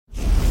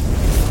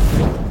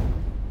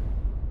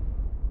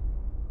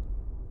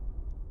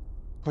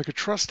Like a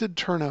trusted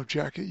turnout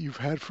jacket you've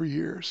had for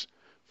years,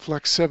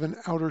 Flex 7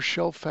 outer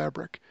shell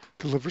fabric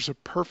delivers a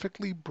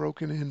perfectly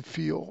broken-in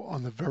feel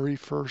on the very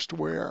first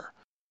wear.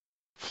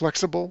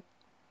 Flexible,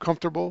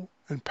 comfortable,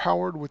 and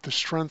powered with the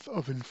strength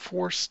of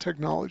Enforce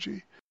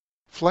technology,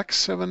 Flex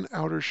 7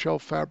 outer shell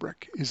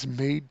fabric is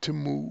made to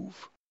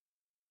move.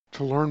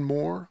 To learn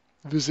more,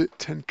 visit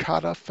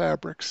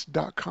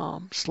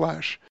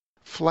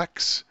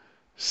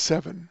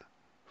tenkatafabrics.com/flex7.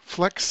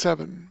 Flex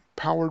 7,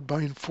 powered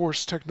by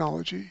Enforce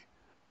technology.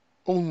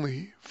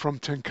 Only from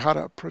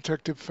TenCate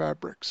Protective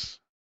Fabrics.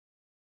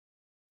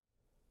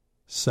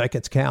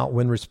 Seconds count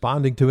when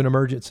responding to an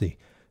emergency.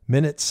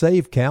 Minutes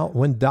save count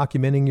when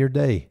documenting your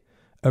day.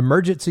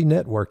 Emergency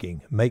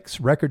Networking makes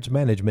records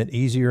management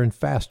easier and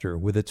faster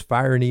with its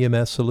Fire and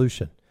EMS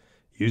solution.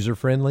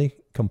 User-friendly,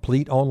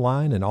 complete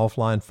online and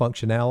offline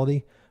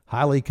functionality,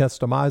 highly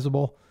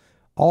customizable,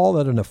 all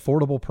at an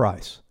affordable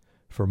price.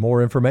 For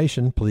more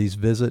information, please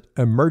visit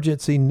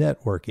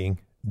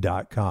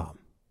emergencynetworking.com.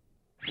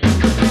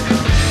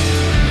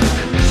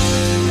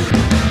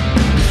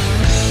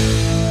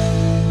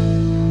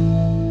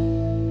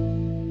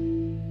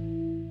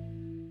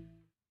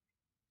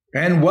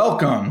 And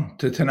welcome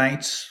to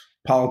tonight's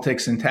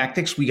Politics and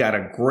Tactics. We got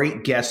a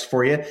great guest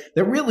for you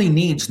that really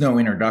needs no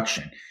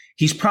introduction.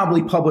 He's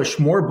probably published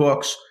more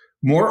books,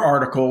 more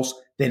articles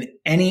than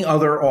any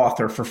other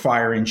author for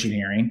fire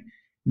engineering.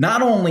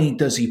 Not only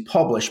does he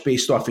publish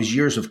based off his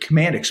years of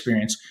command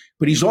experience,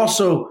 but he's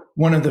also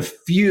one of the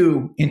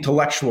few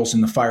intellectuals in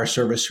the fire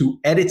service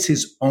who edits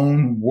his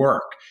own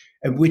work,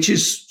 which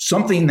is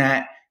something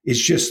that is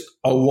just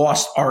a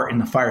lost art in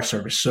the fire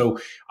service. So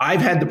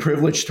I've had the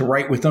privilege to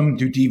write with him,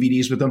 do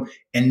DVDs with him,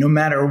 and no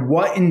matter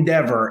what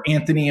endeavor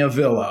Anthony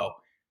Avillo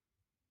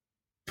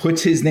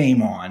puts his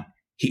name on,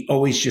 he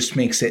always just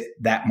makes it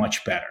that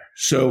much better.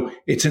 So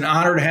it's an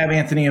honor to have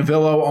Anthony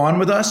Avillo on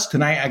with us.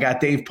 Tonight, I got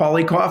Dave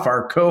Polikoff,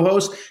 our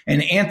co-host.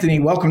 And Anthony,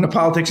 welcome to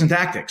Politics and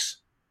Tactics.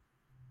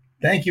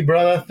 Thank you,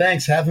 brother.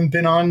 Thanks. Haven't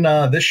been on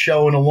this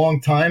show in a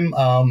long time.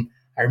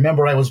 I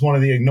remember I was one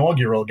of the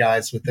inaugural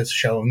guys with this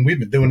show, and we've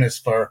been doing this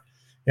for,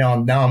 now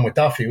I'm with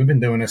Duffy. We've been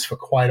doing this for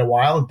quite a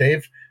while.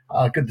 Dave,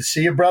 good to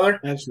see you, brother.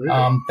 Absolutely.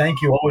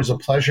 Thank you. Always a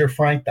pleasure,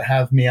 Frank, to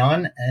have me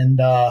on.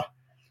 And,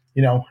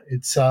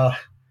 it's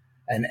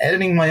and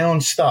editing my own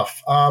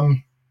stuff.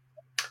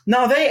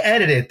 No, they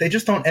edit it. They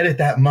just don't edit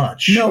that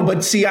much. No,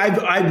 but see,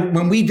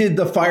 when we did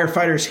the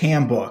Firefighter's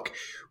Handbook,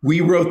 we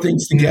wrote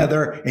things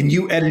together, and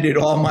you edited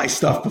all my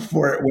stuff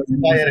before it was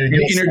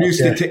you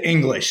introduced it to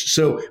English.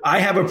 So I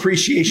have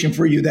appreciation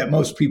for you that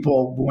most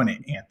people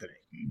wouldn't, Anthony.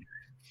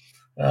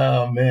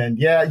 Oh, man.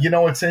 Yeah.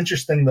 It's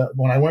interesting that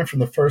when I went from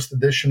the first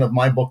edition of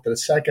my book to the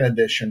second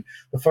edition,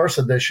 the first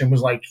edition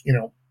was like,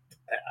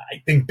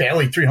 I think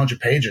barely 300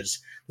 pages.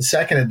 The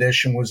second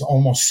edition was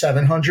almost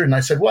 700. And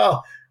I said,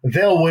 well,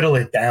 they'll whittle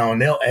it down.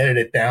 They'll edit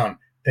it down.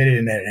 They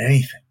didn't edit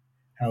anything.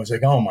 I was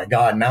like, oh, my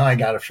God, now I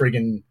got a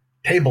friggin'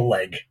 table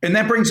leg. And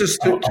that brings us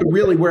to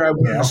really where I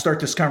want to start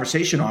this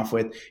conversation off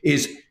with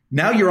is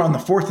now you're on the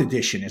fourth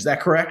edition. Is that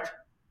correct?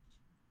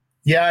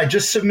 Yeah, I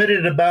just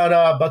submitted it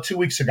about 2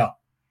 weeks ago.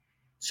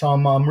 So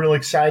I'm really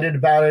excited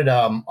about it.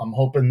 I'm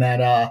hoping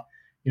that,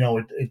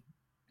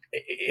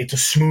 it's a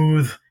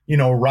smooth,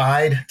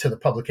 ride to the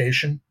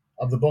publication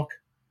of the book.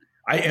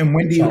 And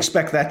when do you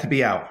expect that to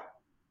be out?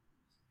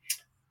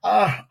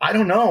 I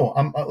don't know.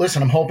 I'm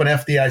hoping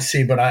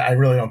FDIC, but I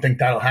really don't think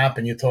that'll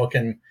happen. You're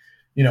talking,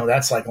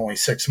 that's like only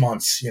 6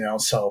 months,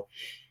 so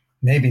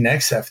maybe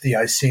next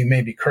FDIC,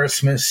 maybe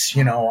Christmas,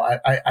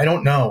 I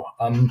don't know.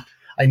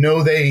 I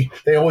know they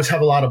always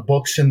have a lot of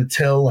books in the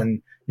till,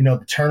 and,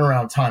 the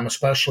turnaround time,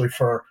 especially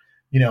for,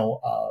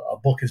 a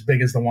book as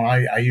big as the one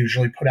I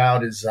usually put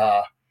out is,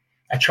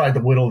 I tried to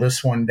whittle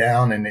this one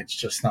down, and it's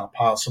just not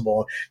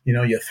possible.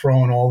 You're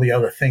throwing all the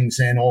other things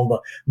in, all the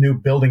new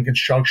building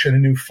construction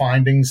and new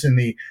findings in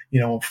the,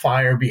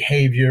 fire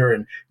behavior.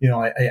 And,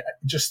 I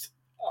just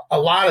a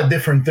lot of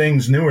different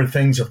things, newer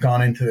things have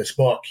gone into this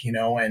book,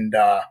 and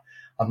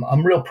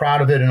I'm real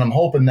proud of it. And I'm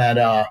hoping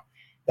that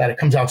it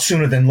comes out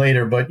sooner than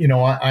later. But,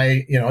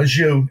 I as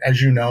you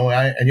know,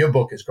 and your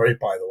book is great,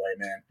 by the way,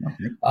 man.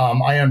 Okay.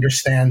 I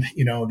understand,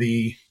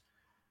 the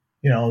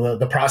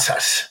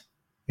process.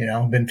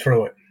 Been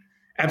through it.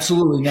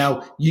 Absolutely.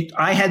 Now,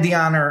 I had the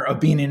honor of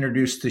being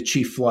introduced to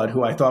Chief Flood,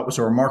 who I thought was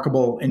a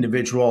remarkable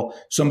individual,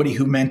 somebody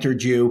who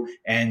mentored you,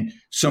 and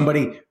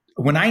somebody,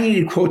 when I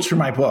needed quotes for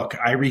my book,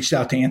 I reached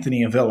out to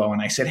Anthony Avillo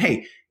and I said,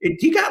 hey,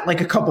 you got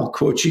like a couple of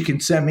quotes you can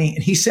send me?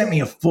 And he sent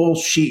me a full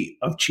sheet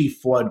of Chief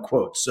Flood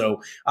quotes.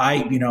 So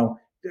I,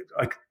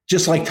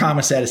 just like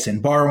Thomas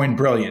Edison, borrowing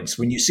brilliance.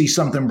 When you see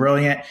something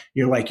brilliant,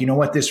 you're like, you know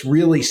what, this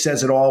really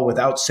says it all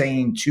without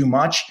saying too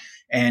much.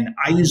 And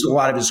I used a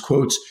lot of his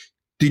quotes.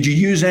 Did you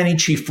use any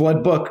Chief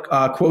Flood book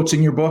quotes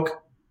in your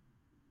book?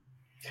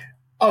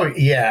 Oh,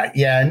 yeah.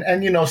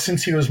 And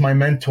since he was my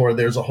mentor,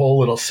 there's a whole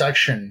little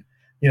section,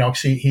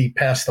 he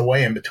passed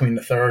away in between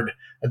the third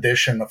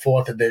edition, the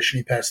fourth edition.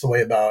 He passed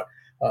away about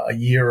a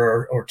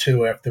year or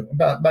two after,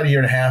 about a year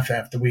and a half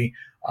after we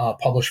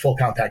published Full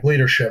Contact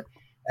Leadership.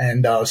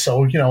 And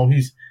so,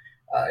 he's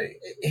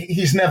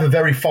he's never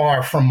very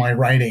far from my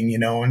writing,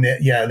 and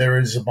there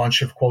is a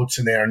bunch of quotes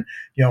in there. And,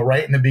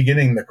 right in the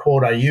beginning, the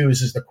quote I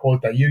use is the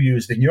quote that you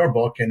used in your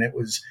book. And it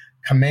was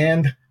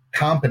command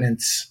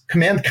confidence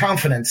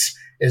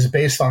is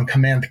based on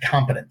command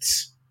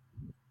competence.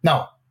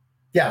 No.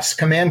 Yes.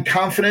 Command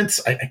confidence.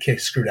 I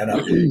can't screw that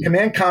up.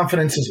 Command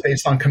confidence is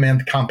based on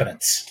command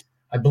competence.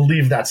 I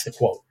believe that's the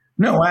quote.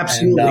 No,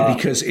 absolutely.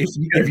 Because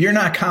if you're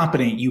not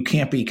competent, you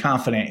can't be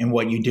confident in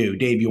what you do.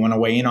 Dave, you want to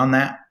weigh in on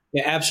that?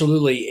 Yeah,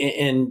 absolutely.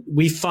 And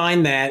we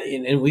find that,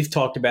 and we've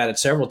talked about it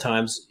several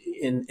times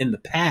in the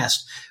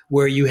past,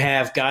 where you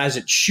have guys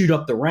that shoot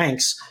up the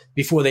ranks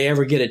before they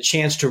ever get a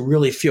chance to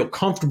really feel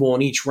comfortable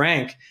in each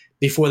rank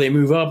before they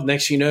move up.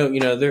 Next, they're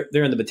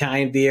in the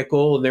battalion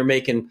vehicle and they're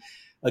making,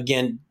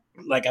 again,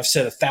 like I've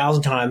said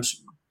 1,000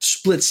 times,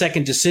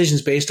 split-second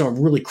decisions based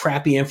on really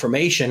crappy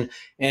information.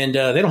 And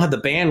they don't have the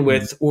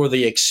bandwidth or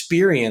the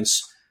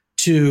experience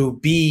to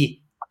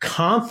be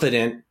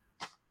confident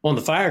on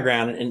the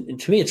fireground. And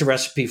to me, it's a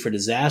recipe for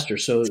disaster.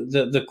 So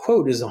the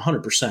quote is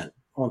 100%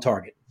 on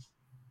target.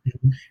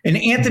 And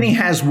Anthony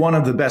has one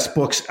of the best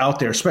books out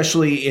there,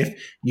 especially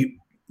if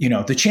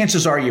the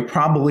chances are you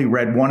probably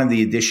read one of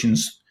the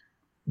editions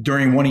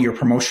during one of your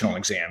promotional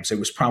exams. It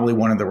was probably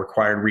one of the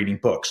required reading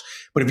books.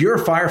 But if you're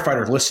a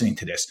firefighter listening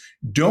to this,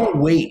 don't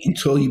wait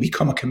until you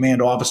become a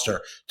command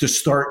officer to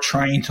start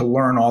trying to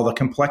learn all the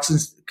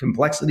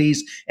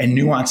complexities and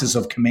nuances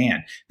of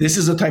command. This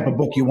is the type of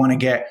book you want to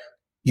get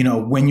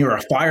when you're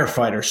a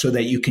firefighter so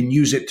that you can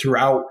use it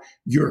throughout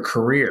your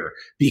career,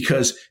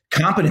 because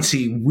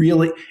competency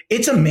really,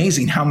 it's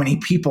amazing how many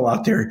people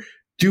out there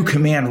do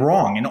command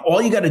wrong. And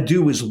all you got to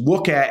do is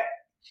look at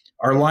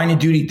our line of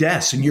duty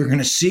deaths and you're going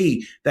to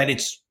see that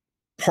it's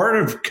part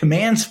of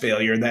command's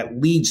failure that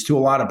leads to a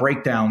lot of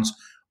breakdowns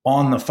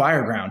on the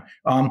fireground.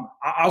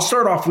 I'll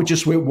start off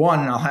with one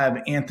and I'll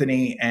have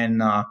Anthony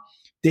and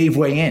Dave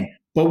weigh in.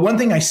 But one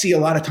thing I see a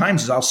lot of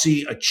times is I'll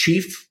see a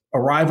chief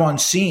arrive on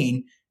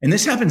scene. And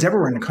this happens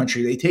everywhere in the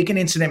country. They take an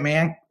incident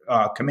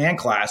command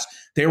class,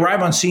 they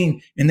arrive on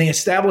scene, and they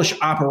establish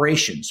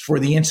operations for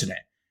the incident.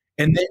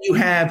 And then you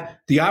have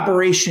the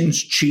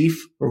operations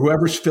chief or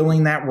whoever's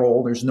filling that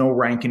role. There's no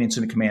rank in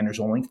incident command. There's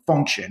only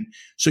function.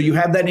 So you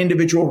have that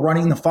individual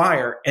running the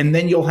fire, and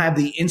then you'll have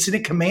the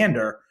incident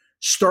commander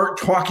start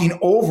talking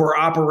over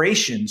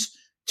operations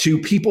to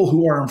people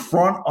who are in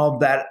front of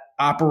that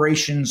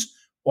operations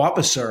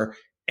officer.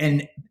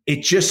 And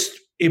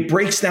it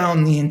breaks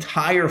down the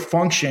entire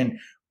function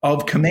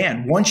of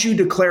command. Once you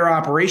declare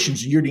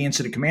operations, you're the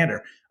incident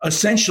commander.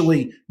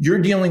 Essentially, you're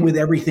dealing with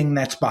everything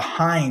that's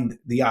behind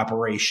the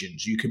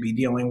operations. You could be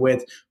dealing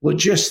with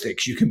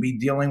logistics. You can be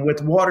dealing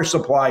with water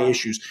supply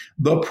issues,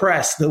 the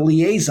press, the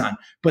liaison.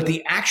 But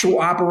the actual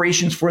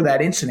operations for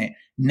that incident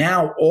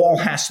now all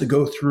has to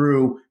go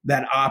through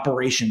that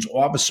operations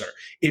officer.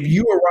 If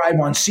you arrive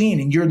on scene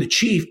and you're the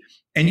chief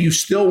and you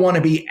still want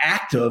to be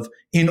active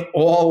in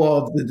all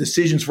of the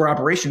decisions for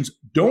operations,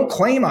 don't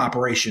claim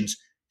operations.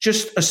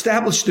 Just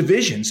establish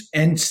divisions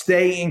and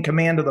stay in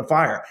command of the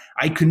fire.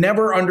 I could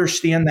never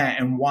understand that.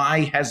 And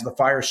why has the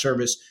fire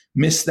service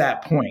missed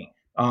that point?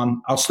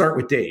 I'll start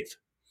with Dave.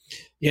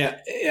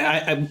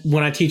 Yeah.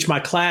 When I teach my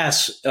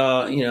class,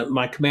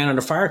 my command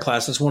under fire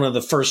class, that's one of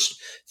the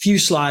first few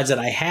slides that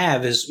I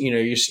have is,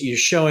 you're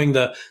showing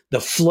the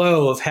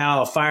flow of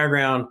how a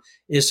fireground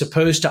is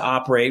supposed to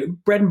operate.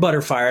 Bread and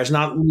butter fires,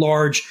 not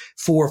large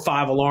 4 or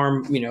 5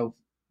 alarm,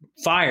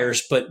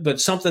 fires, but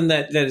something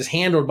that is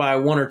handled by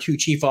 1 or 2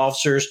 chief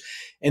officers,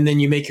 and then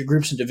you make your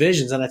groups and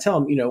divisions. And I tell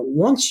them,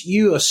 once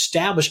you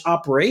establish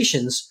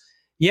operations,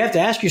 you have to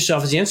ask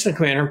yourself as the incident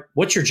commander,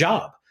 what's your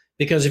job?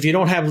 Because if you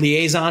don't have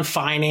liaison,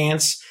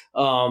 finance,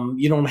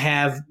 you don't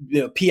have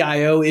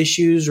PIO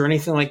issues or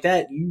anything like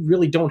that, you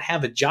really don't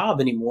have a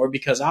job anymore,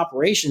 because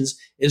operations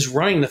is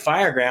running the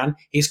fireground.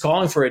 He's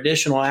calling for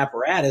additional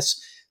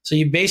apparatus. So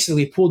you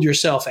basically pulled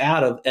yourself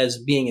out of as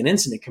being an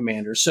incident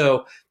commander.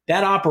 So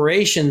that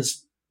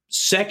operations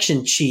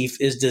section chief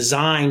is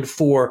designed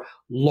for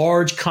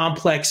large,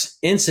 complex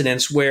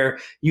incidents where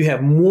you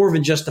have more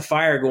than just a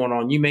fire going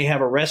on. You may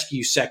have a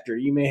rescue sector.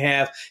 You may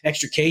have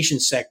extrication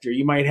sector.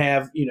 You might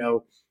have,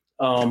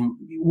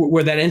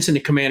 where that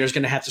incident commander is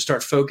going to have to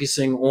start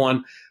focusing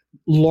on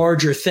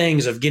larger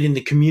things of getting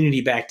the community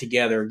back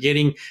together,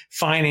 getting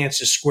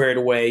finances squared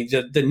away.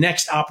 The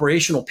next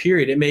operational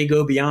period, it may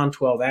go beyond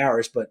 12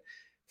 hours, but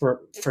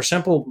for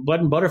simple blood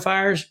and butter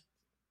fires,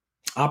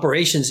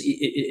 operations,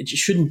 it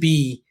shouldn't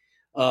be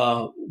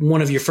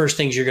one of your first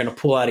things you're going to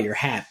pull out of your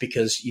hat,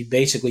 because you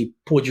basically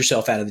pulled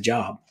yourself out of the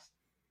job.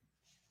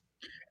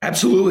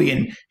 Absolutely.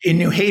 And in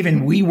New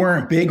Haven, we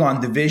weren't big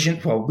on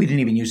division. Well, we didn't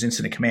even use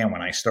incident command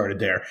when I started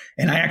there.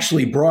 And I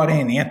actually brought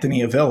in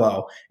Anthony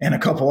Avillo and a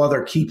couple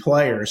other key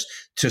players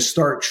to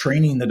start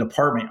training the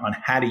department on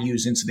how to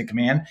use incident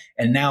command.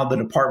 And now the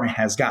department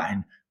has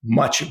gotten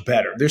much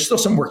better. There's still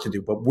some work to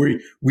do, but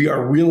we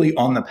are really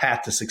on the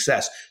path to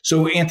success.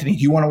 So Anthony,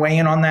 do you want to weigh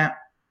in on that?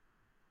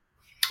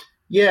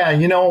 Yeah,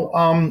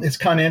 it's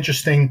kind of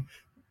interesting.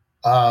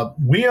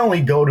 We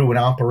only go to an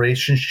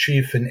operations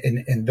chief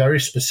in very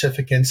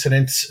specific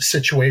incidents,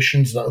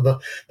 situations.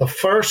 The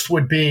first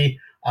would be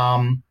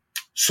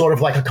sort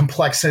of like a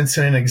complex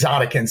incident,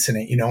 exotic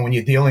incident, when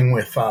you're dealing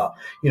with,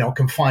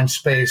 confined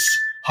space,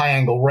 high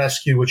angle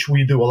rescue, which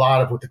we do a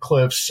lot of with the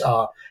cliffs,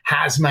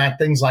 hazmat,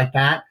 things like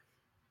that.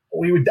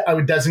 I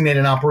would designate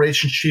an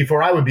operations chief,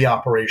 or I would be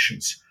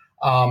operations.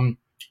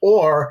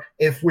 Or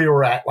if we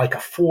were at like a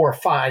 4,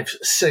 5,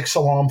 6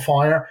 alarm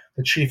fire,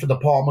 the chief of the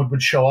department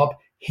would show up.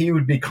 He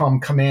would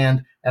become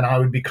command, and I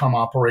would become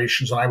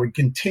operations, and I would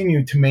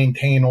continue to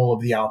maintain all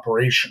of the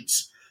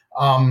operations.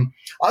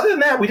 Other than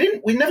that,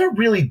 we never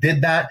really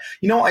did that.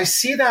 I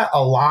see that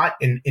a lot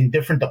in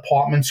different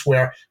departments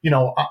where,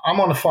 I'm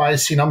on the fire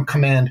scene, I'm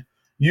command.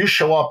 You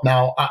show up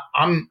now.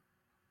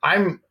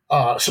 I'm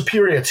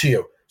superior to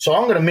you, so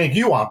I'm going to make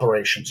you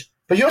operations.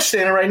 But you're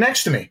standing right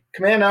next to me.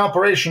 Command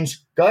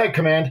operations. Go ahead,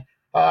 command.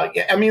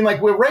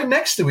 We're right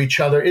next to each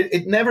other.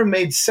 It never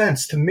made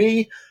sense to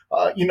me.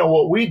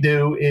 What we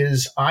do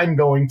is I'm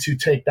going to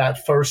take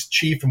that first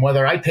chief, and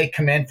whether I take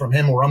command from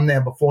him or I'm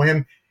there before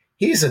him,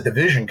 he's a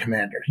division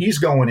commander. He's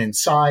going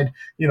inside.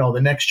 The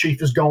next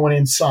chief is going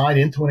inside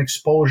into an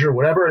exposure,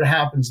 whatever it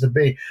happens to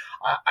be.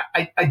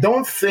 I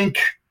don't think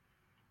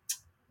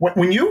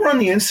when you run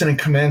the incident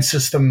command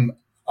system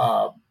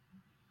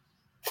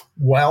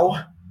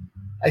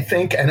I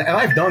think, and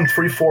I've done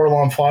 3, 4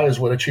 alarm fires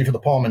where the chief of the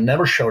department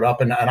never showed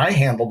up, and I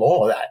handled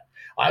all of that.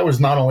 I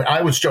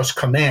was just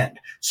command.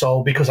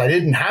 So because I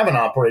didn't have an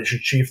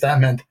operations chief, that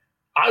meant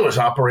I was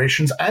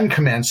operations and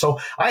command. So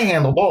I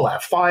handled all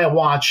that, fire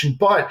watch,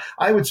 but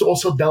I would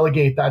also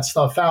delegate that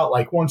stuff out.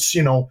 Like once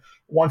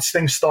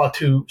things start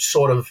to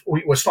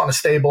we're starting to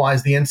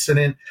stabilize the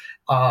incident,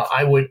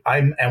 and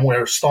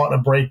we're starting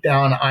to break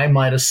down, I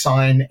might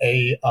assign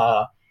a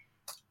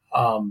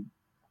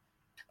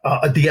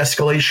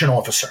de-escalation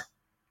officer,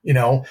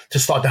 to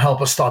start to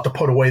help us start to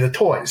put away the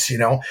toys.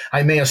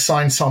 I may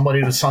assign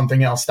somebody to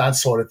something else, that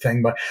sort of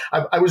thing. But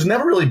I was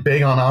never really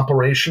big on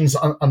operations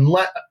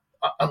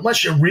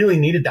unless you really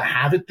needed to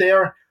have it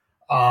there.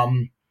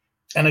 And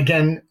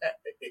again,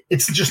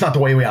 it's just not the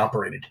way we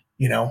operated,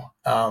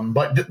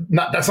 but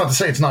that's not to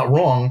say it's not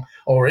wrong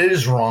or it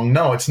is wrong.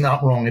 No, it's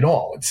not wrong at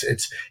all.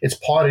 It's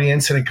part of the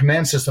incident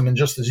command system. And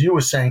just as you were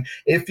saying,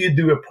 if you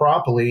do it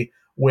properly,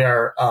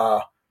 where,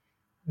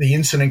 the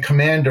incident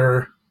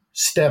commander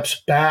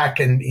steps back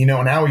and,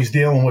 now he's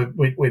dealing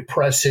with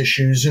press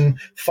issues and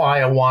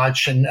fire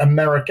watch and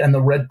America and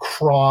the Red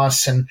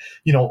Cross and,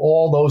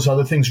 all those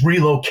other things,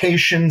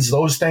 relocations,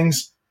 those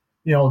things,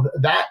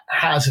 that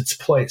has its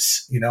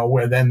place,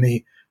 where then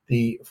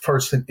the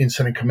first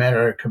incident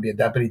commander could be a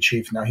deputy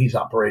chief. Now he's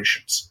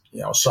operations,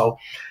 so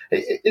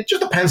it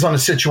just depends on the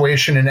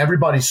situation, and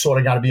everybody's sort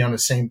of got to be on the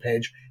same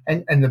page.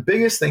 And the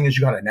biggest thing is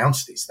you got to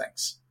announce these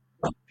things.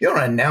 If you don't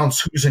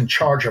announce who's in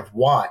charge of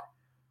what,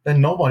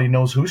 then nobody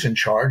knows who's in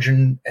charge,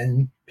 and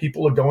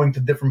people are going to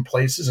different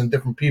places and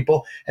different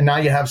people. And now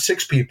you have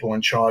 6 people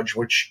in charge,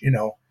 which,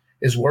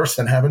 is worse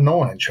than having no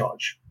one in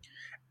charge.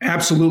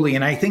 Absolutely.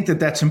 And I think that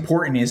that's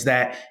important, is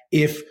that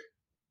if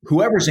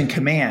whoever's in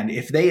command,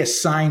 if they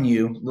assign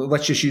you,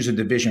 let's just use a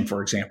division,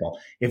 for example,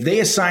 if they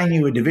assign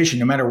you a division,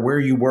 no matter where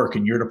you work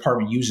and your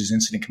department uses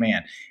incident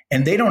command,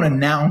 and they don't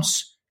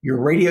announce your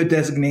radio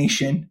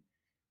designation,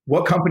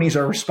 what companies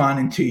are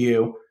responding to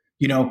you,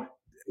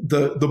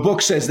 the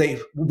book says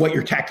what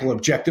your tactical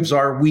objectives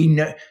are.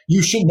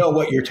 You should know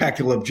what your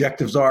tactical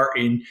objectives are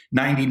in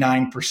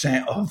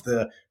 99% of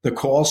the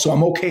calls. So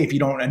I'm okay if you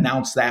don't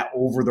announce that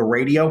over the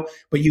radio,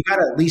 but you got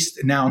to at least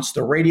announce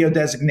the radio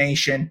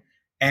designation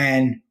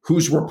and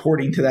who's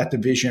reporting to that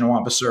division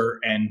officer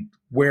and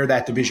where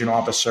that division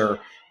officer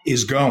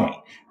is going.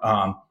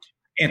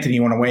 Anthony,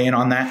 you want to weigh in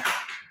on that?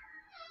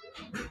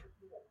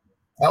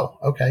 Oh,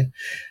 okay.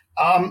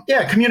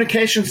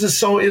 Communications is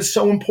so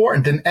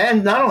important,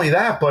 and not only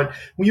that, but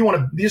you want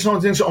to, these are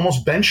things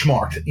almost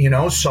benchmarked,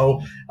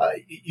 so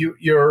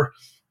you're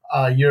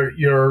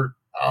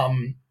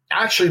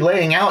actually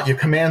laying out your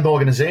command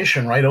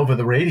organization right over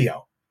the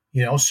radio,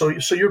 so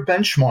you're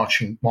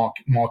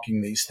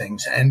marking these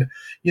things. And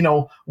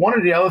one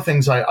of the other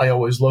things I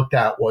always looked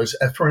at was,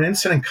 for an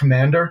incident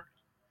commander,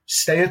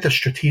 stay at the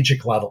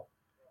strategic level.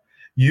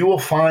 You will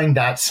find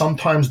that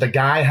sometimes the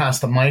guy has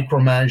to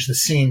micromanage the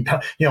scene.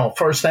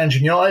 First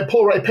engine, I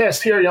pull right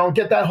past here,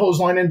 get that hose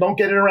line in, don't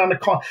get it around the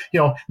car.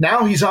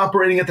 Now he's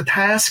operating at the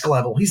task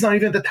level. He's not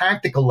even at the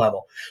tactical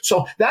level.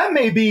 So that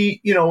may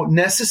be,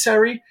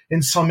 necessary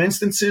in some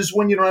instances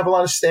when you don't have a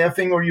lot of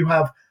staffing, or you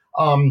have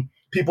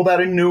people that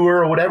are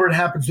newer or whatever it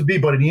happens to be.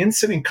 But the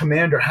incident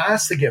commander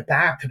has to get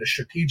back to the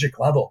strategic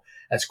level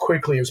as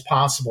quickly as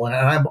possible. And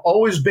I've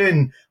always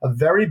been a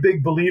very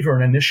big believer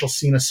in initial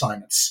scene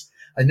assignments.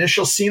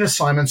 Initial scene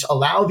assignments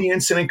allow the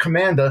incident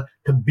commander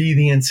to be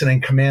the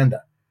incident commander.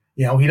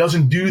 He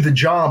doesn't do the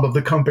job of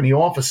the company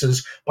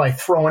officers by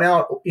throwing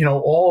out,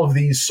 all of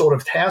these sort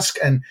of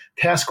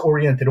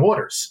task-oriented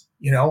orders,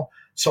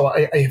 So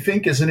I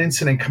think as an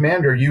incident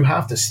commander, you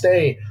have to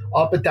stay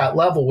up at that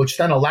level, which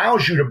then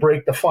allows you to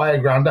break the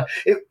fireground.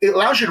 It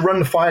allows you to run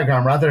the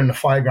fireground rather than the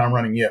fireground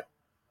running you.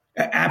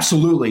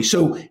 Absolutely.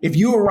 So if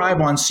you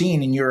arrive on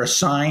scene and you're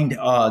assigned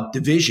a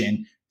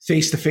division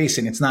face to face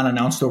and it's not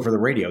announced over the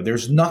radio,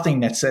 there's nothing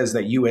that says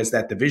that you as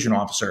that division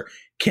officer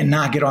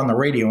cannot get on the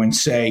radio and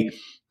say,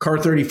 Car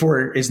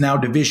 34 is now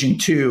Division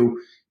 2,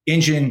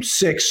 Engine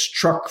 6,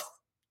 Truck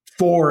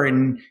 4,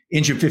 and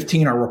Engine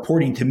 15 are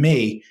reporting to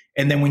me.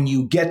 And then when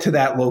you get to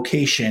that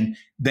location,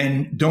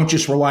 then don't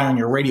just rely on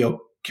your radio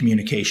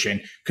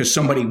communication, because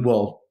somebody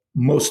will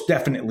most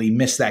definitely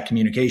miss that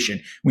communication.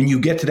 When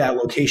you get to that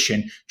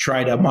location,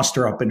 try to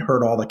muster up and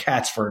herd all the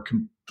cats for a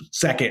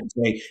second and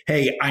say,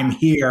 hey, I'm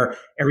here.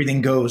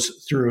 Everything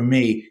goes through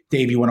me.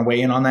 Dave, you want to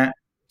weigh in on that?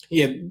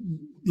 Yeah.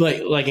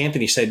 Like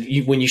Anthony said,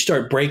 when you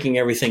start breaking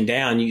everything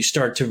down, you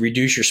start to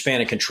reduce your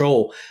span of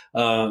control.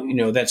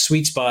 That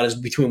sweet spot is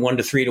between 1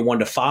 to 3 to 1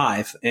 to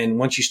 5. And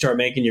once you start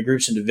making your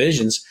groups and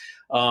divisions,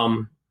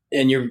 and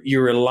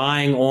you're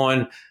relying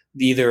on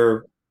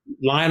either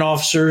line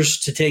officers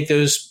to take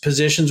those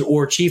positions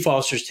or chief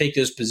officers take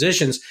those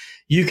positions,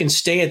 you can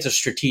stay at the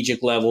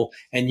strategic level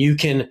and you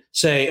can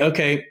say,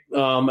 okay,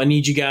 I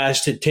need you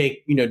guys to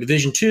take,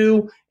 Division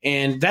 2.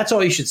 And that's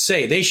all you should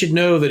say. They should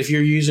know that if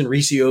you're using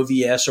Ricci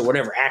OVS or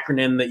whatever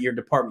acronym that your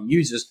department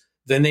uses,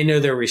 then they know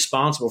they're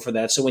responsible for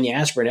that. So when you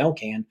ask for an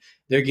LCAN,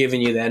 they're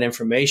giving you that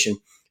information.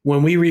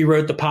 When we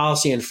rewrote the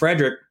policy in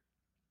Frederick,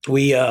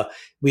 we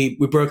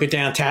broke it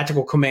down.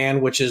 Tactical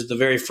command, which is the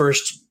very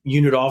first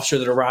unit officer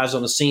that arrives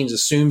on the scenes,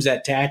 assumes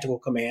that tactical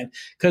command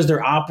because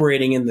they're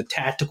operating in the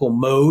tactical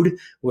mode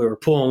where we're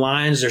pulling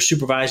lines, they're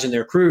supervising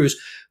their crews.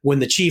 When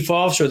the chief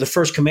officer, the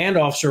first command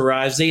officer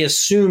arrives, they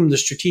assume the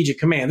strategic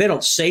command. They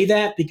don't say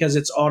that because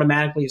it's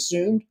automatically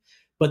assumed,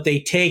 but they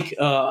take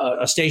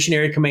a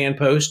stationary command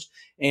post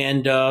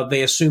and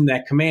they assume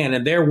that command,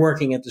 and they're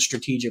working at the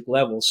strategic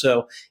level.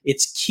 So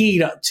it's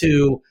key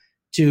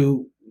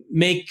to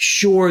make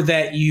sure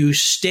that you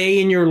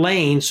stay in your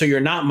lane so you're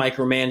not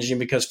micromanaging,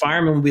 because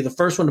firemen will be the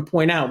first one to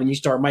point out when you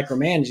start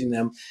micromanaging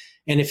them.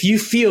 And if you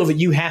feel that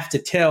you have to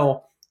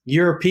tell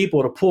your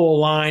people to pull a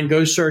line,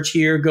 go search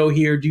here, go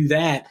here, do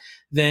that,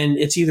 then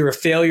it's either a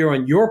failure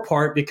on your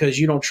part because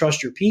you don't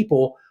trust your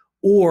people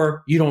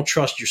or you don't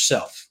trust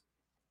yourself.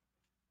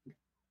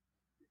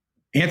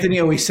 Anthony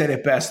always said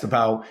it best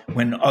about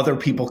when other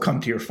people come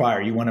to your fire.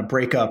 You want to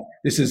break up,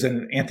 this is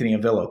an Anthony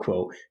Avillo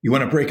quote, you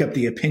want to break up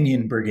the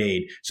opinion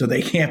brigade so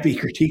they can't be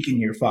critiquing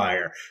your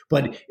fire.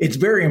 But it's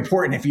very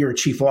important if you're a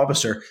chief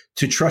officer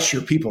to trust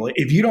your people.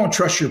 If you don't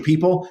trust your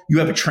people, you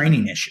have a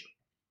training issue,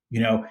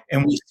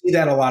 and we see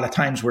that a lot of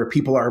times where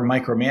people are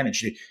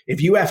micromanaged.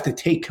 If you have to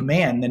take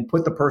command, then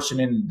put the person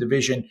in the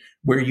division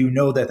where you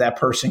know that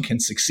person can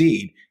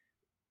succeed.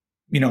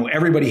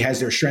 Everybody has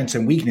their strengths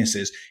and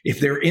weaknesses. If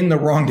they're in the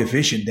wrong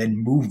division, then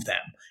move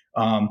them.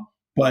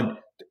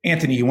 But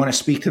Anthony, you want to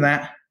speak to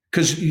that?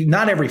 Because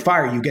not every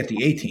fire you get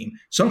the A team.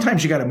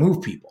 Sometimes you got to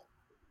move people.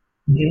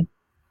 Mm-hmm.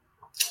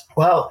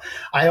 Well,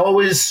 I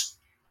always,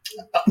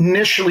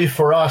 initially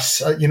for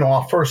us,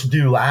 our first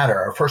due ladder,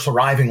 our first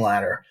arriving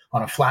ladder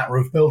on a flat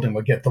roof building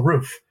would get the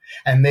roof.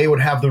 And they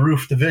would have the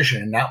roof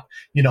division. And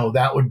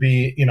that would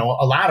be,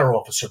 a ladder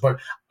officer. But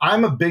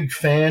I'm a big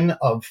fan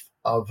of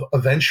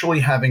eventually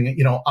having,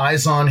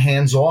 eyes on,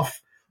 hands off,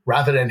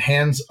 rather than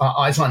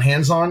eyes on,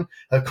 hands on.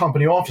 A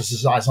company office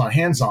is eyes on,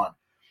 hands on.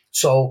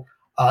 So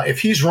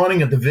if he's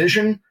running a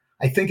division,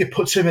 I think it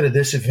puts him at a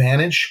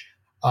disadvantage.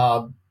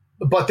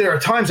 But there are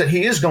times that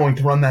he is going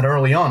to run that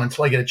early on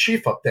until I get a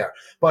chief up there.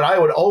 But I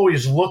would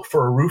always look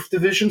for a roof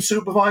division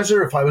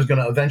supervisor. If I was going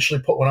to eventually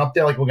put one up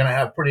there, like we're going to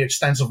have pretty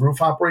extensive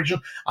roof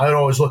operation, I would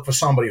always look for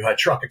somebody who had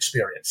truck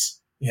experience.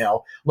 Okay,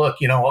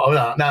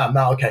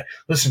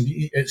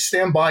 listen,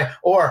 stand by,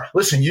 or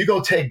listen, you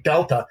go take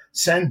Delta,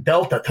 send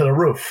Delta to the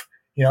roof,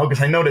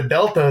 because I know the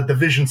Delta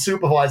division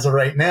supervisor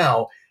right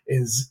now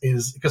is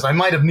because I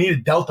might have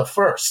needed Delta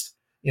first,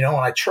 and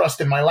I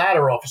trusted my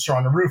ladder officer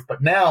on the roof,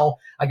 but now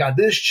I got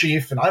this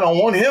chief and I don't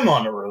want him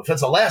on the roof.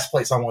 That's the last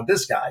place I want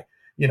this guy,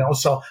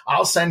 so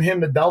I'll send him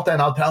to Delta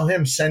and I'll tell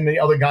him, send the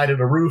other guy to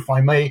the roof.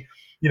 I may,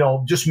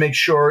 just make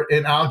sure,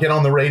 and I'll get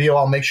on the radio.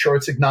 I'll make sure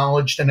it's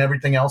acknowledged and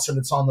everything else, and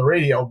it's on the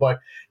radio. But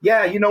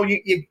yeah, you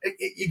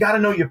got to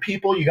know your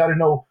people. You got to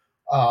know,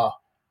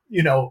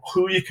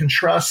 who you can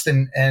trust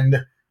and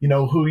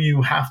who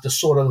you have to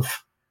sort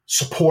of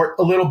support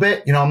a little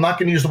bit. I'm not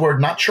going to use the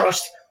word not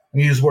trust. I'm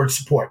going to use the word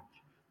support.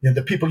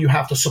 The people you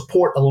have to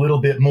support a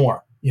little bit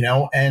more.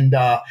 And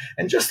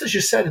just as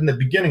you said in the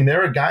beginning,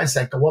 there are guys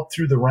that go up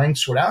through the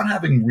ranks without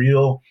having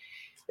real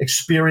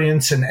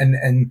experience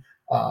and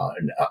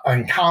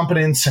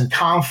competence and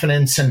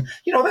confidence. And,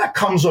 that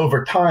comes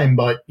over time.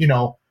 But,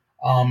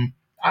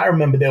 I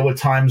remember there were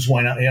times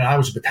when I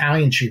was a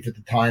battalion chief at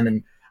the time,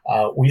 and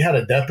we had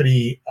a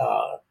deputy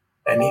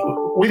And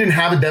we didn't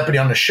have a deputy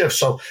on the shift.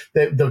 So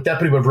the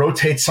deputy would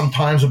rotate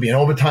sometimes, would be an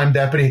overtime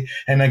deputy.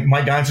 And like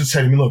my guys would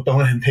say to me, look, don't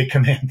let him take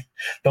command.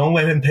 Don't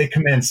let him take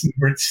command.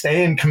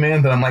 Stay in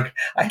command. And I'm like,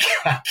 I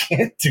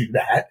can't do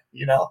that,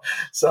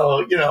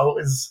 So,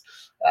 it's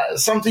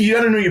something you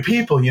got to know your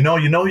people, you know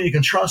who you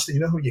can trust and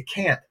you know who you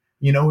can't.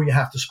 You know who you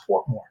have to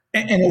support more.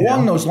 And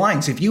along those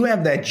lines, if you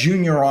have that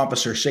junior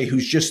officer, say,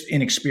 who's just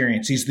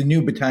inexperienced, he's the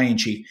new battalion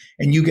chief,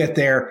 and you get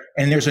there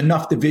and there's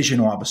enough division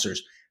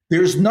officers,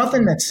 there's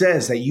nothing that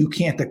says that you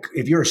can't,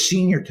 if you're a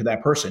senior to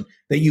that person,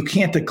 that you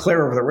can't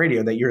declare over the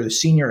radio that you're the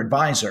senior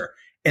advisor.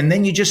 And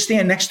then you just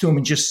stand next to him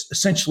and just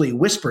essentially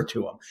whisper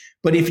to him.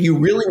 But if you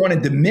really want to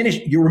diminish,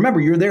 remember,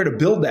 you're there to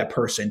build that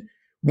person.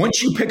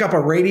 Once you pick up a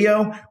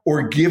radio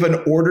or give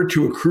an order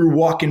to a crew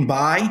walking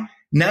by,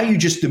 now you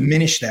just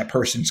diminish that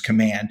person's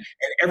command,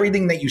 and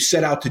everything that you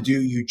set out to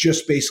do, you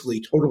just basically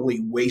totally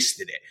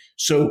wasted it.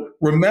 So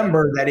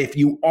remember that if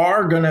you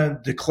are going to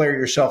declare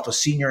yourself a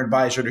senior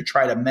advisor to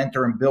try to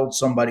mentor and build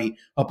somebody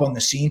up on the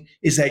scene,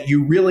 is that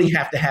you really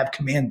have to have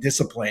command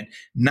discipline,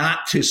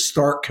 not to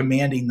start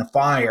commanding the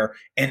fire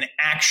and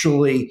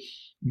actually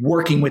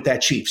working with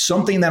that chief.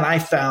 Something that I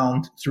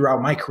found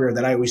throughout my career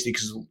that I always did,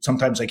 because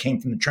sometimes I came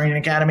from the training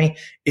academy,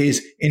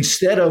 is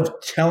instead of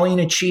telling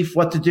a chief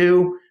what to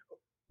do,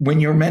 when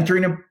you're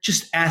mentoring them,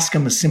 just ask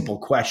them a simple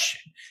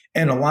question.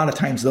 And a lot of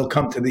times they'll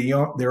come to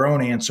their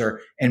own answer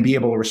and be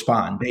able to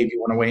respond. Dave, you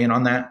want to weigh in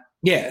on that?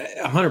 Yeah,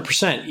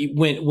 100%.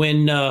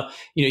 When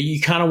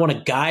you kind of want to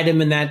guide them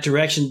in that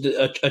direction.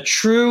 A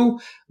true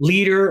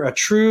leader, a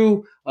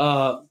true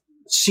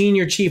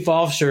senior chief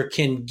officer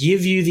can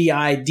give you the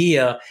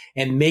idea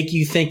and make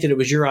you think that it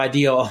was your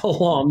idea all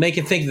along, make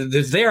it think that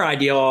it's their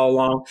idea all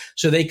along,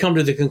 so they come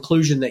to the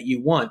conclusion that you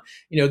want.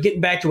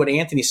 Getting back to what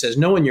Anthony says,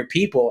 knowing your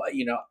people,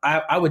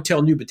 I would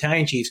tell new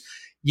battalion chiefs,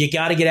 you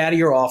got to get out of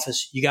your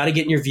office, you got to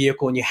get in your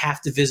vehicle, and you have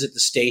to visit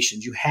the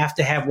stations. You have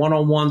to have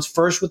one-on-ones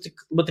first with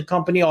the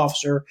company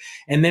officer,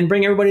 and then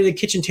bring everybody to the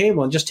kitchen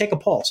table and just take a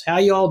pulse. How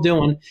you all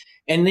doing?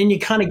 And then you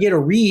kind of get a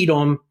read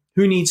on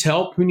who needs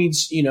help, who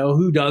needs,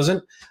 who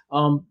doesn't.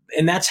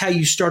 And that's how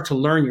you start to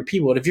learn your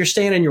people. But if you're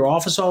staying in your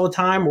office all the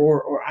time,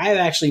 or I've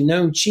actually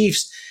known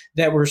chiefs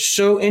that were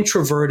so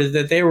introverted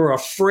that they were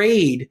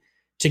afraid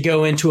to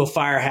go into a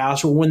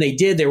firehouse, or when they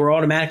did, they were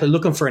automatically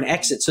looking for an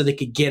exit so they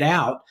could get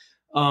out.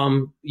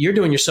 You're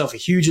doing yourself a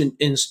huge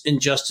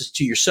injustice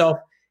to yourself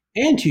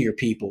and to your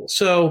people.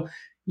 So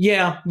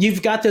yeah,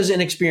 you've got those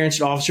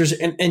inexperienced officers,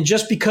 and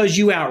just because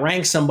you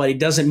outrank somebody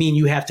doesn't mean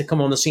you have to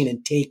come on the scene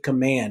and take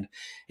command.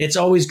 It's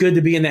always good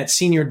to be in that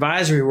senior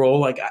advisory role.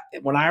 Like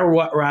when I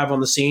arrive on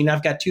the scene,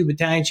 I've got 2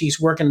 battalion chiefs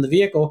working in the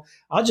vehicle.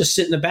 I'll just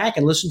sit in the back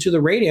and listen to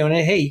the radio and,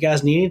 hey, you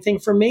guys need anything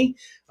from me?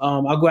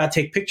 I'll go out,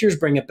 take pictures,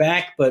 bring it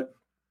back. But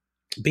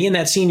being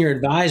that senior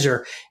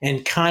advisor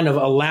and kind of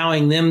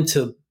allowing them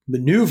to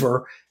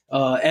maneuver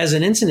as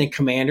an incident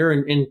commander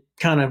and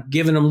kind of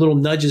giving them little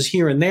nudges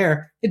here and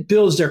there, it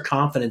builds their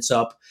confidence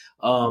up.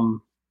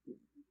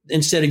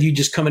 Instead of you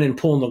just coming in and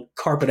pulling the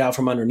carpet out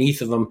from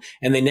underneath of them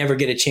and they never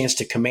get a chance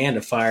to command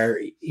a fire,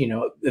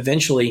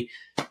 eventually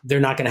they're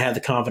not going to have the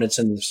confidence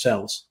in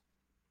themselves.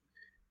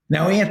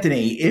 Now,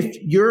 Anthony, if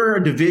you're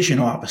a division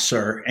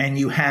officer and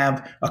you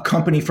have a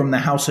company from the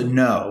House of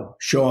No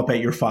show up at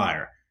your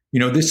fire,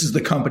 this is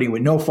the company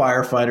with no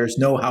firefighters,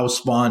 no house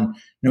fund,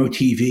 no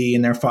TV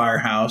in their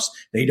firehouse.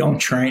 They don't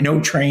train,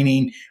 no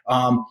training.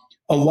 A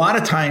lot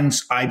of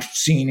times I've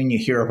seen and you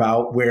hear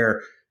about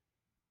where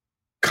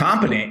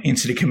competent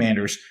incident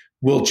commanders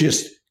will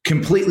just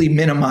completely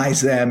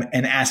minimize them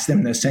and ask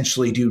them to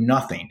essentially do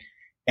nothing.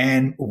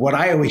 And what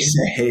I always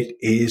say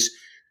is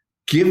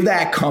give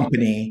that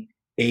company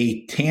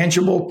a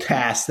tangible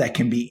task that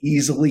can be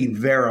easily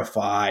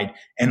verified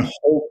and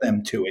hold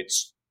them to it.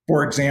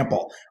 For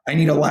example, I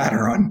need a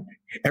ladder on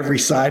every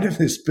side of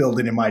this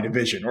building in my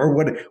division, or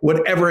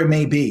whatever it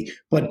may be.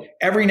 But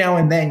every now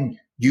and then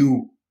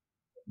you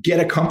get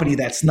a company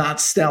that's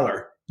not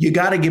stellar. You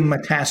got to give them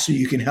a task so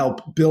you can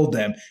help build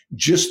them.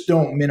 Just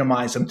don't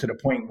minimize them to the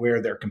point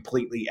where they're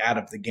completely out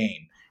of the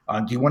game.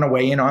 Do you want to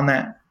weigh in on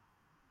that?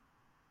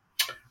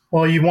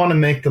 Well, you want to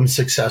make them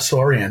success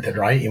oriented,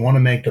 right? You want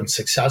to make them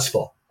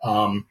successful.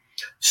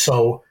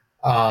 So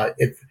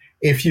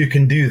if you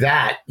can do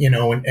that,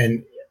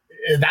 and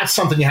that's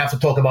something you have to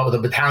talk about with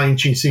the battalion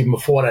chiefs even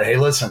before that. Hey,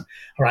 listen,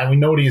 all right, we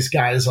know these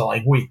guys are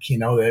like weak.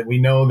 That we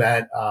know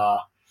that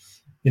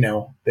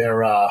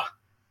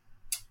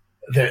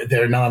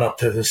they're not up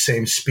to the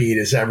same speed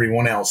as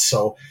everyone else.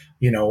 So,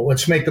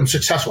 let's make them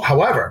successful.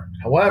 However,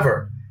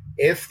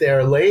 if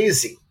they're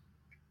lazy,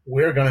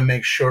 we're going to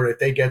make sure that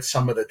they get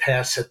some of the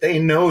tasks that they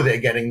know they're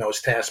getting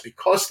those tasks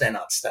because they're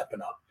not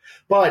stepping up.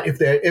 But if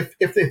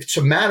it's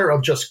a matter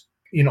of just,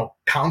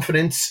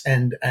 confidence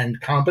and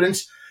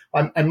competence,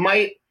 I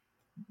might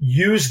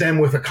use them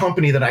with a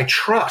company that I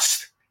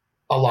trust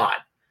a lot.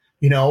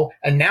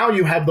 And now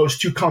you have those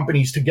 2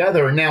 companies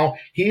together, and now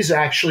he's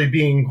actually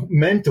being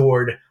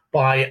mentored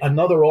by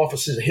another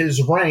officer,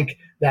 his rank,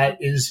 that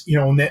is,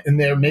 and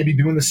they're maybe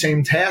doing the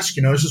same task.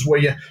 This is where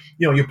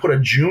you put a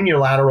junior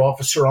ladder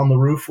officer on the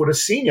roof with a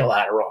senior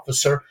ladder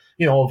officer,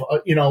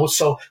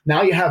 so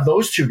now you have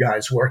those two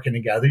guys working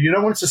together.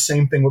 It's the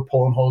same thing with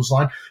pulling hose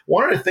line.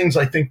 One of the things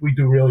I think we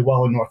do really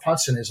well in North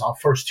Hudson is our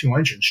first two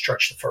engines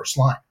stretch the first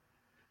line.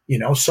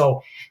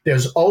 So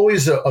there's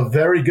always a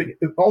very good,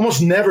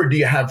 almost never do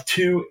you have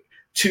two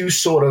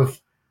sort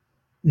of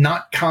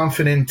not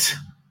confident,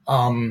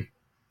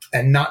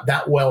 and not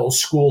that well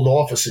schooled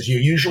officers. You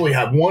usually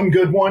have one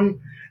good one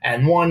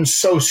and one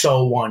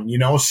so-so one,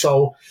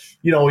 so,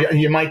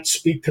 you might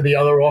speak to the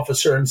other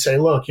officer and say,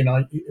 look,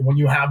 when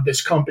you have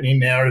this company in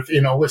there,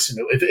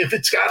 listen, if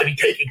it's got to be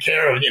taken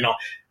care of,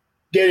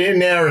 get in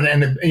there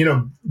and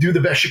do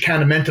the best you can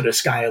to mentor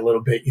this guy a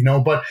little bit,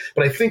 but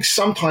I think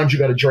sometimes you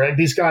got to drag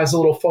these guys a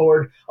little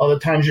forward. Other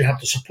times you have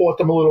to support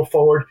them a little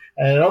forward.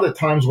 And at other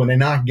times when they're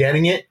not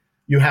getting it,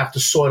 you have to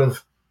sort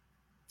of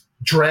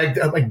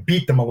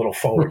beat them a little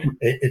forward.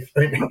 If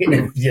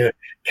you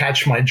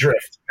catch my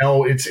drift.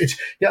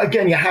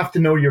 Again, you have to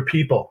know your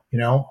people,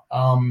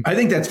 I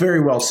think that's very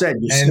well said.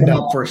 You set them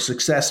up for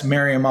success,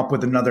 marry them up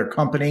with another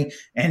company,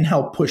 and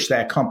help push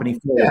that company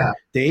forward. Yeah.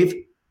 Dave?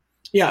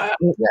 Yeah.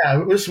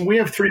 Listen, we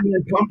have 3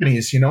 million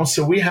companies,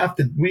 so we have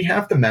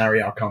to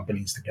marry our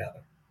companies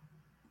together.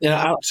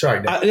 Yeah.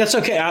 Sorry, Dave. That's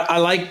okay. I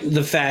like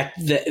the fact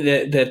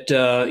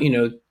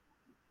that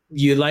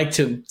you like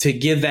to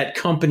give that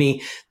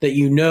company that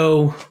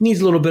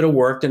needs a little bit of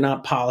work. They're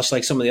not polished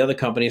like some of the other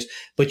companies,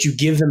 but you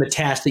give them a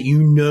task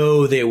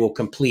that they will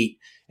complete,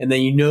 and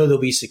then they'll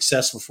be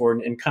successful for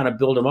it, and kind of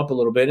build them up a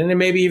little bit. And then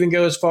maybe even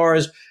go as far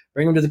as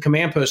bring them to the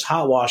command post,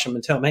 hot wash them,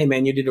 and tell them, hey,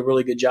 man, you did a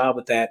really good job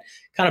with that.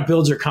 Kind of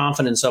builds their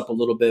confidence up a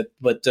little bit.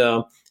 But,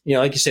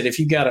 like you said, if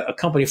you got a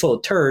company full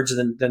of turds,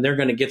 then they're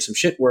going to get some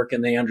shit work,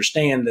 and they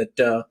understand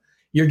that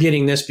you're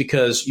getting this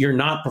because you're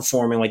not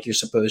performing like you're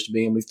supposed to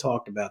be. And we've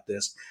talked about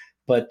this.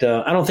 But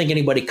I don't think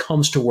anybody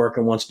comes to work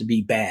and wants to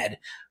be bad.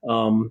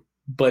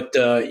 But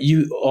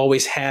you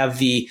always have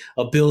the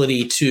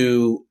ability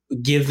to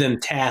give them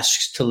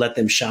tasks to let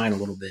them shine a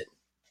little bit.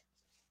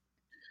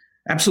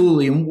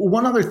 Absolutely. And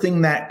one other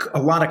thing that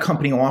a lot of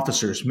company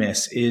officers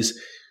miss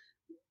is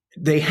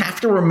they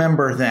have to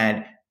remember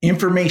that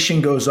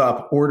information goes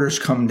up, orders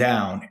come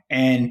down.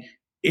 And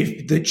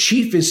if the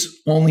chief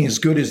is only as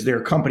good as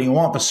their company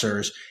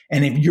officers,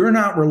 and if you're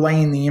not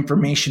relaying the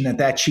information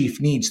that chief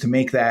needs to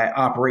make that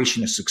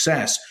operation a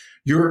success,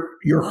 you're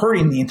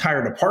hurting the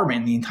entire department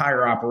and the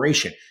entire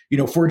operation.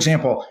 For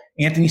example,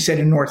 Anthony said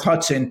in North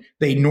Hudson,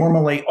 they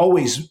normally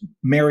always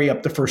marry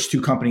up the first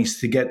 2 companies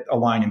to get a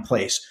line in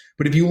place.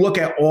 But if you look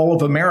at all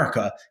of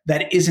America,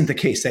 that isn't the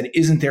case. That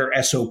isn't their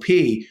SOP.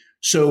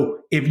 So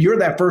if you're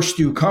that first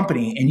 2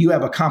 company and you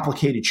have a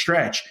complicated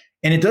stretch,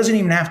 and it doesn't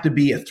even have to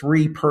be a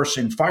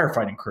 3-person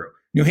firefighting crew.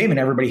 New Haven,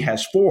 everybody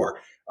has 4.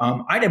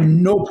 I'd have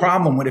no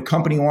problem with a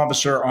company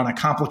officer on a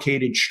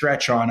complicated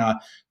stretch on a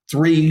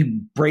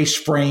 3-brace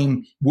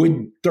frame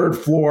wood 3rd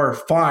floor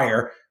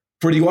fire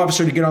for the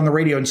officer to get on the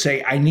radio and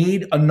say, I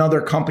need another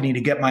company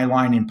to get my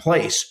line in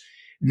place.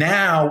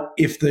 Now,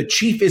 if the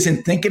chief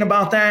isn't thinking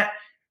about that,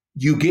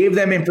 you gave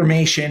them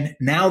information.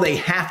 Now they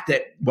have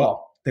to,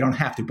 well, they don't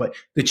have to, but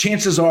the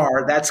chances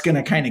are that's going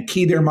to kind of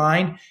key their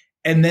mind.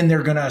 And then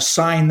they're going to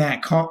assign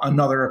that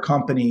another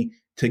company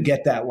to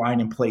get that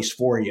line in place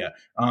for you.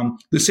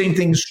 The same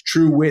thing's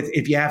true with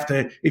if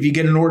you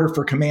get an order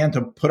for command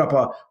to put up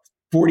a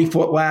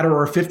 40-foot ladder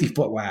or a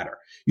 50-foot ladder.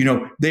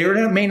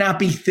 They may not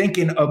be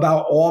thinking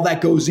about all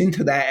that goes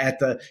into that at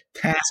the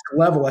task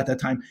level at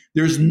that time.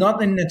 There's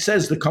nothing that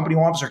says the company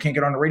officer can't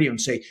get on the radio and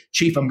say,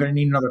 Chief, I'm going to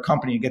need another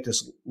company to get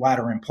this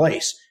ladder in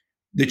place.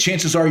 The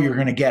chances are you're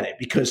going to get it,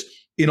 because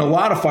in a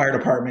lot of fire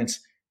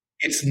departments,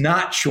 it's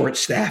not short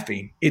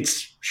staffing.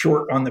 It's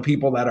short on the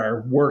people that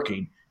are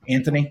working.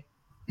 Anthony?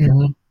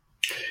 Mm-hmm.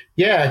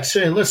 Yeah, I'd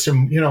say,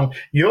 listen,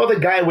 you're the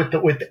guy with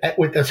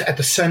at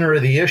the center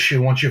of the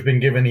issue once you've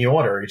been given the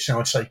order. So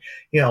it's like,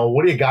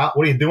 what do you got?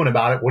 What are you doing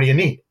about it? What do you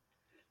need?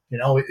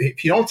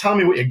 If you don't tell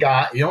me what you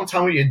got, you don't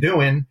tell me what you're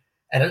doing,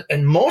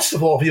 and most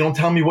of all, if you don't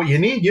tell me what you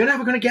need, you're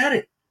never going to get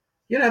it.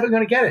 You're never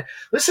going to get it.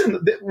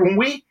 Listen, when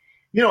we,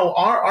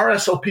 our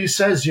SOP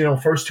says,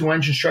 first 2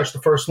 engines stretch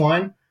the first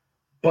line.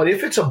 But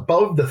if it's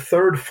above the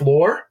 3rd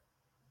floor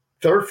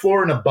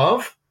and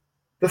above,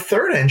 the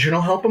 3rd engine will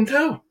help them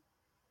too.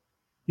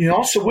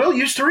 So we'll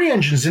use 3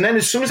 engines. And then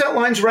as soon as that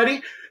line's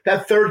ready,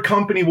 that 3rd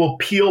company will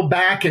peel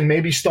back and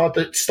maybe start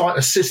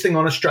assisting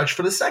on a stretch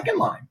for the 2nd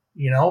line.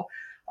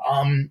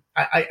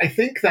 I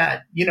think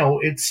that,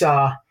 it's,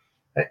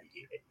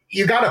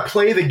 you got to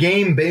play the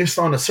game based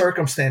on the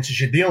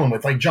circumstances you're dealing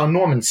with. Like John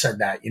Norman said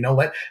that,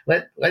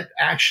 let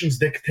actions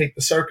dictate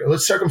let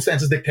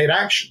circumstances dictate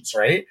actions,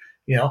 right?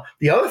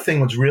 The other thing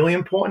was really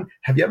important.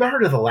 Have you ever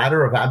heard of the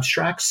ladder of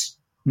abstracts?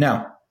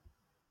 No.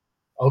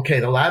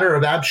 Okay. The ladder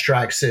of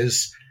abstracts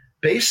is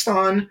based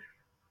on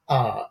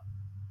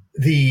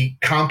the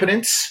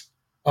competence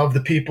of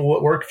the people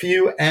that work for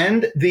you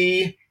and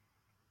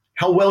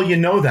how well you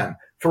know them.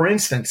 for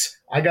instance,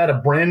 I got a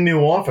brand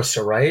new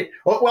officer, right?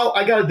 Well,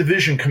 I got a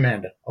division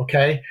commander,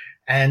 okay,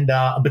 and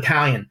a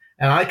battalion.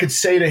 And I could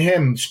say to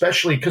him,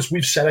 especially because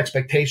we've set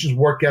expectations,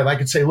 work together, I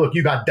could say, look,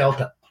 you got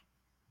Delta.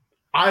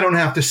 I don't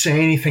have to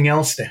say anything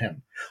else to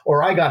him.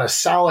 Or I got a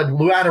solid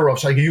ladder roof,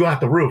 so you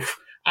got the roof.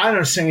 I don't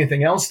have to say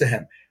anything else to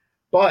him.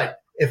 But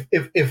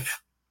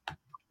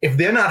if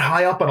they're not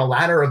high up on a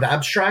ladder of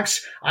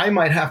abstracts, I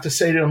might have to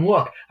say to them,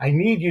 look, I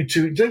need you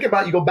to think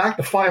about, you go back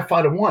to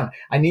firefighter 1.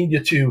 I need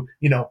you to,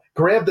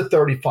 grab the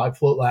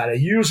 35-foot ladder,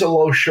 use a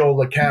low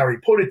shoulder carry,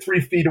 put it 3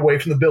 feet away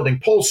from the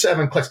building, pull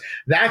 7 clicks.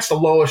 That's the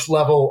lowest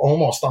level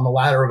almost on the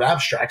ladder of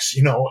abstracts,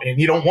 and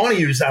you don't want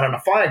to use that on a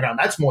fireground.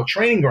 That's more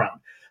training ground.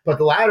 But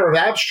the ladder of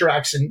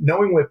abstracts and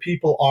knowing where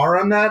people are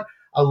on that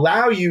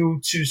allow you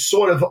to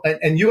sort of,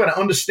 and you got to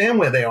understand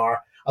where they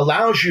are,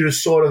 allows you to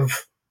sort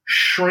of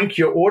shrink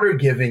your order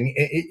giving.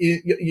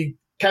 You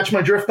catch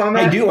my drift on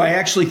that? I do. I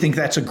actually think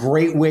that's a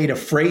great way to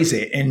phrase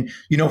it. And,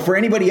 for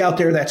anybody out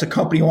there that's a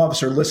company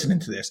officer listening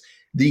to this,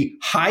 the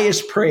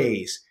highest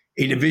praise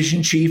a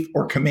division chief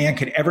or command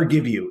could ever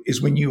give you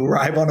is when you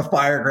arrive on a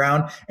fire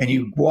ground and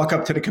you walk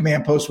up to the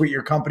command post with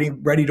your company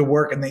ready to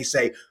work and they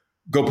say,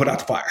 go put out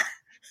the fire.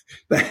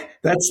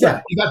 That's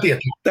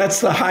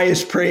the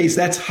highest praise.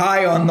 That's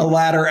high on the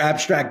ladder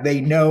abstract.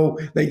 They know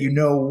that you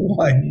know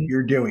what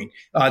you're doing.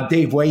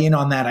 Dave, weigh in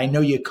on that. I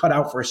know you cut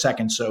out for a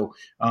second. So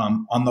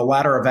on the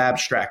ladder of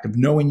abstract of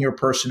knowing your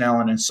personnel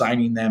and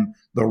assigning them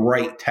the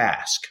right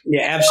task.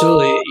 Yeah,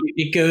 absolutely.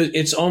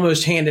 It's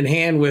almost hand in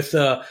hand with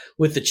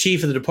the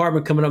chief of the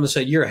department coming up and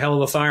saying, "You're a hell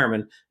of a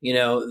fireman."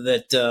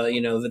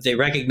 That they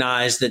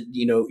recognize that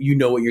you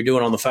know what you're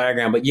doing on the fire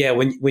ground. But yeah,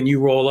 when you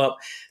roll up.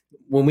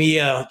 When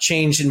we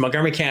changed in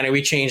Montgomery County,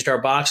 we changed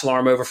our box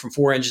alarm over from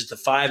 4 inches to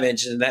 5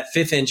 inches. And that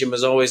 5th engine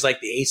was always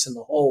like the ace in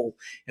the hole.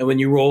 And when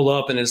you roll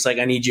up and it's like,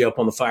 I need you up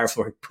on the fire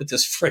floor, put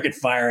this friggin'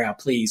 fire out,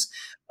 please.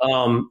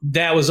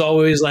 That was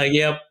always like,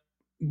 yep,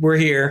 we're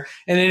here.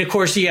 And then, of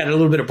course, you got a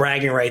little bit of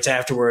bragging rights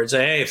afterwards.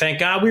 Hey, thank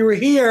God we were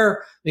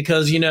here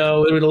because, it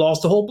would have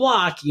lost the whole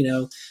block,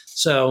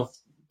 So,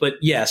 but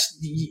yes,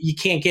 you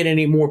can't get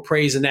any more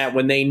praise than that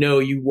when they know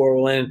you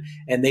roll in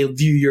and they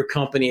view your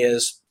company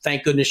as,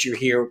 thank goodness you're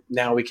here.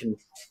 Now we can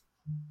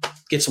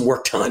get some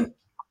work done.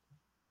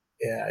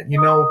 Yeah.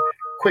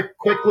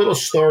 Quick little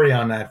story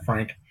on that,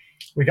 Frank.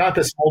 We got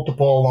this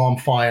multiple alarm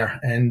fire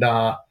and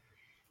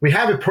we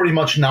have it pretty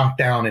much knocked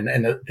down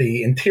and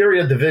the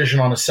interior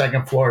division on the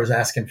second floor is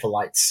asking for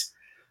lights.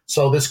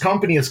 So this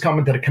company is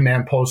coming to the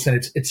command post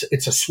and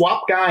it's a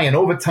swap guy, an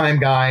overtime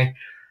guy,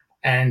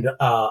 and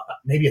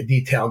maybe a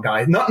detail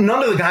guy. None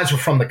of the guys were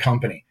from the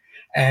company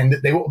and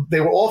they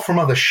were all from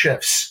other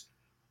shifts.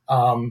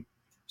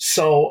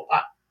 So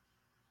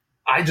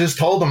I just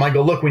told them, I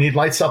go, look, we need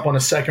lights up on the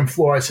second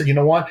floor. I said, you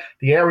know what?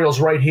 The aerial's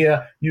right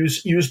here.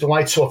 Use the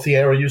lights off the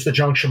aerial, use the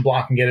junction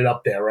block and get it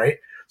up there, right?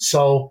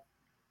 So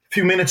a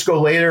few minutes go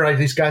later,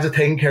 these guys are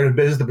taking care of the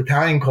business. The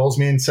battalion calls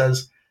me and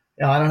says,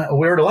 I don't know,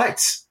 where are the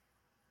lights?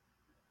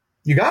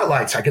 You got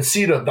lights. I could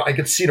see the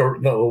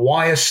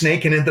wire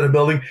snaking into the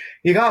building.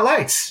 You got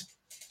lights.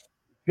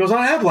 He goes, I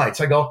don't have lights.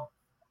 I go,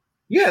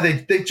 yeah,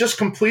 they just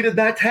completed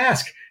that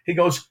task. He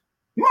goes,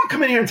 you want to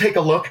come in here and take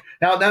a look?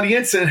 Now the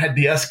incident had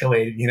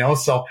de-escalated,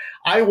 so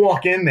I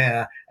walk in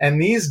there and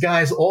these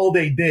guys, all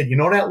they did,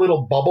 that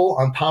little bubble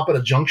on top of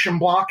the junction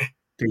block,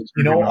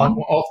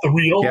 off the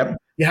reel? Yep.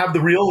 You have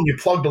the reel and you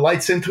plug the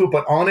lights into it,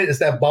 but on it is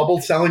that bubble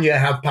telling you to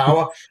have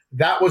power.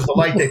 That was the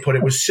light they put.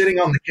 It was sitting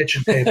on the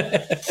kitchen table.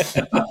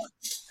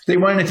 They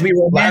wanted it to be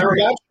romantic.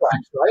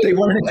 Right? They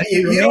wanted it to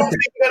be romantic. You don't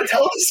think you got to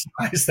tell these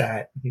guys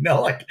that,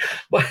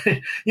 but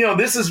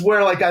this is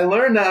where I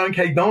learned now,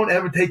 okay, don't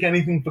ever take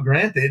anything for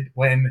granted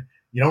when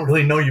you don't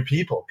really know your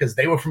people because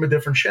they were from a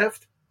different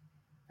shift.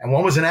 And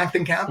one was an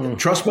acting captain.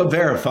 Trust but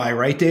verify,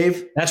 right,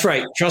 Dave? That's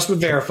right. Trust but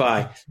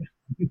verify.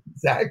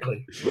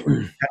 Exactly.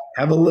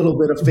 Have a little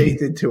bit of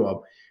faith into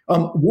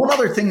them. One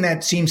other thing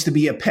that seems to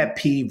be a pet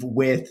peeve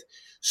with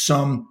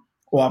some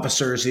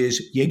officers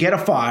is you get a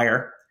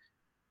fire,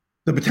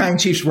 the battalion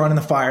chief's running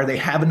the fire, they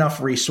have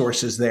enough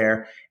resources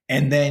there,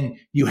 and then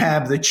you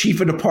have the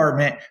chief of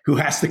department who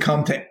has to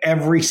come to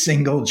every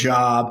single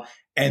job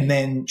and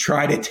then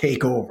try to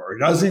take over. It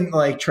doesn't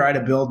try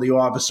to build the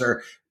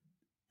officer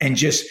and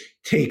just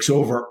takes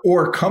over,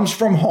 or comes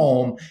from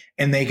home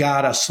and they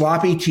got a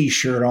sloppy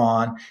t-shirt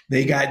on,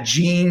 they got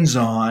jeans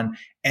on,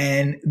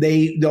 and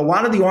a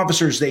lot of the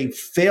officers, they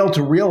fail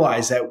to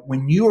realize that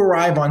when you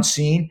arrive on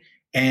scene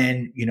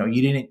and you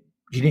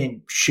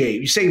didn't shave.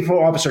 You say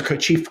for officer,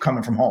 chief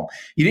coming from home,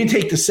 you didn't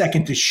take the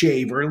second to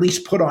shave or at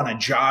least put on a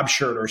job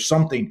shirt or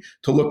something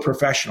to look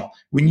professional.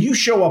 When you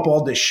show up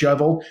all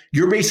disheveled,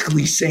 you're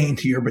basically saying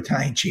to your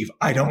battalion chief,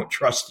 I don't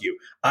trust you.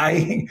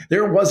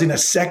 There wasn't a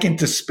second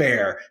to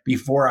spare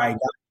before I got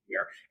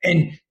here.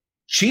 And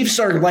chiefs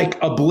are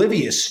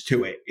oblivious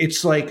to it.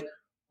 It's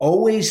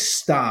always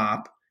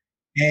stop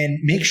and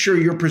make sure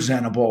you're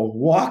presentable.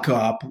 Walk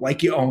up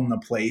like you own the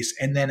place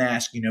and then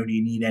ask, do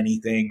you need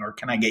anything, or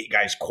can I get you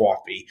guys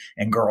coffee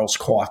and girls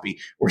coffee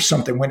or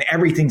something, when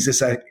everything's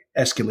this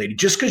escalated.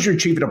 Just because you're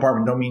chief of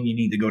department don't mean you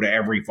need to go to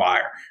every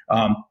fire.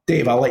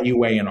 Dave, I'll let you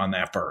weigh in on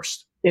that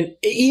first. And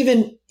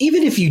even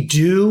if you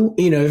do,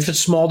 if it's a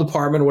small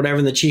department or whatever,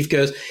 and the chief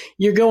goes,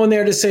 you're going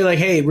there to say like,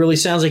 hey, it really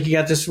sounds like you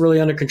got this really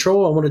under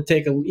control. I want to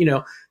take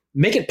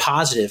make it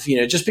positive.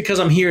 Just because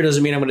I'm here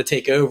doesn't mean I'm going to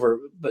take over.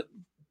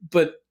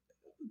 But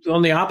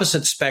on the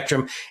opposite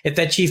spectrum, if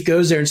that chief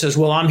goes there and says,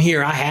 well, I'm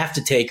here, I have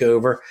to take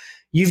over,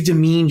 you've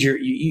demeaned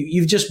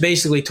you've just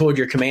basically told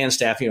your command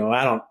staff,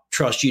 I don't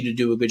trust you to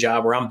do a good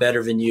job, or I'm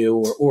better than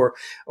you, or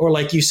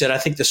like you said, I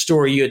think the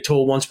story you had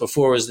told once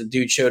before was the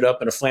dude showed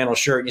up in a flannel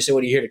shirt and you said,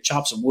 what, are you here to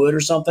chop some wood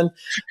or something?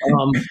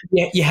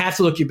 You have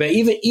to look your best.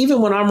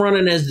 Even when I'm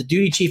running as the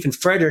duty chief in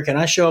Frederick and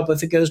I show up,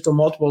 if it goes to a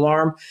multiple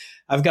alarm,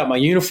 I've got my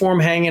uniform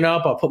hanging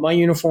up. I'll put my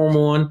uniform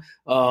on,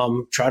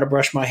 try to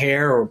brush my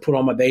hair or put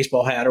on my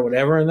baseball hat or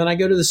whatever. And then I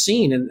go to the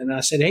scene and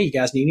I said, hey, you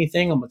guys need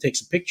anything? I'm going to take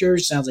some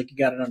pictures. Sounds like you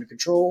got it under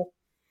control.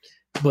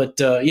 But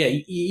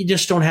you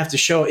just don't have to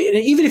show it.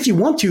 Even if you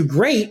want to,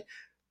 great,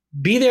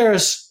 be there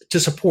to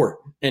support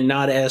and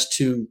not as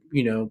to,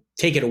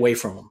 take it away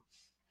from them.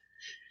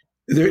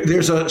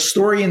 There's a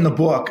story in the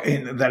book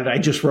that I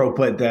just wrote,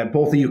 but that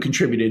both of you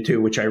contributed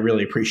to, which I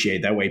really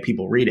appreciate. That way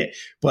people read it.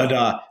 But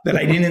that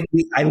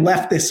I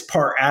left this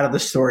part out of the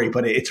story,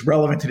 but it's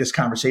relevant to this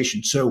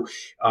conversation. So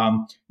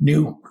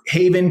New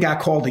Haven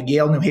got called to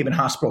Yale New Haven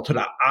Hospital to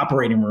the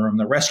operating room.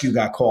 The rescue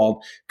got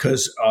called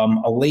because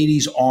a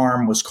lady's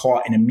arm was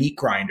caught in a meat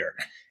grinder.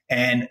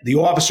 And the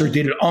officer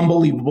did an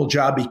unbelievable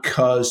job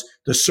because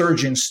the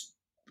surgeons,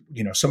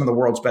 some of the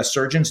world's best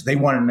surgeons, they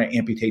wanted to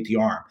amputate the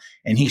arm.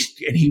 And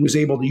he was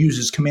able to use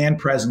his command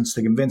presence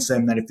to convince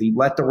them that if they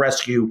let the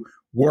rescue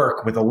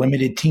work with a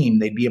limited team,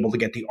 they'd be able to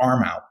get the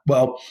arm out.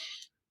 Well,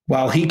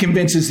 while he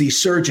convinces these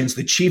surgeons,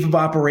 the chief of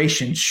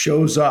operations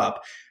shows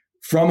up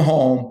from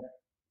home,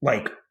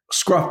 like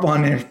scruff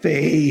on their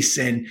face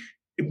and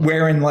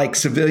wearing like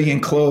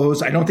civilian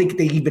clothes. I don't think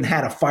they even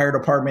had a fire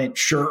department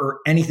shirt or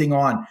anything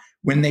on.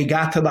 When they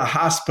got to the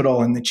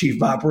hospital and the chief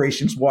of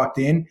operations walked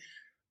in,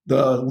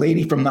 the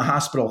lady from the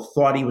hospital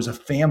thought he was a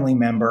family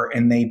member,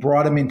 and they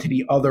brought him into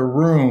the other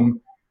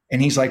room.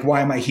 And he's like,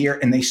 why am I here?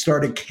 And they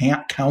started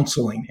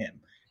counseling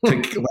him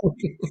to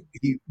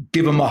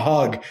give him a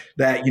hug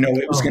that,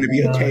 it was going to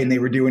be okay. And they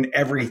were doing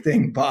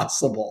everything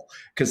possible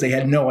because they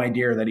had no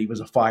idea that he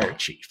was a fire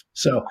chief.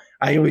 So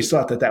I always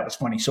thought that was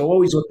funny. So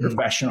always look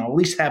professional, at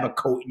least have a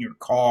coat in your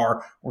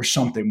car or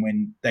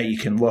something that you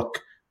can look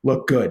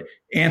good.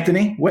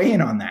 Anthony, weigh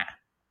in on that.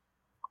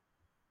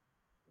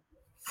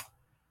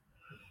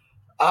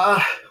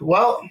 I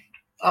would,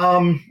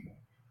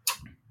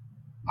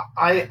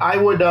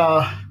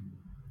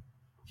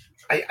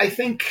 I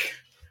think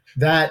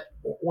that,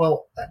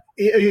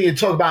 you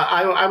talk about,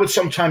 I would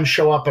sometimes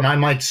show up and I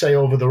might say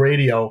over the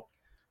radio,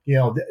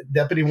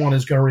 Deputy 1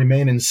 is going to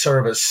remain in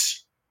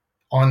service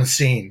on the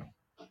scene.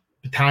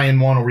 Battalion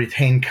 1 will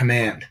retain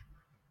command,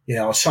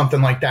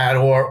 something like that.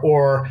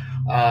 Or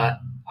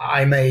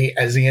I may,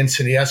 as the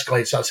incident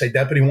escalates, I'll say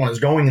Deputy 1 is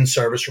going in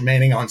service,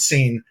 remaining on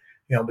scene.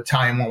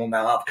 Battalion 1 will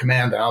now have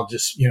command. And I'll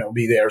just,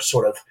 be there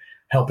sort of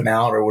helping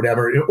out or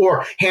whatever,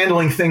 or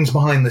handling things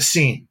behind the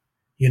scene,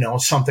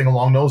 something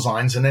along those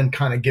lines, and then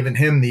kind of giving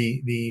him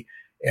the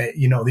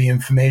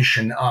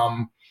information.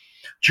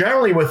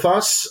 Generally with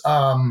us,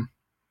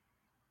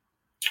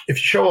 if you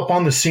show up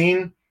on the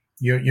scene,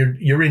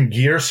 you're in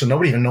gear, so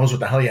nobody even knows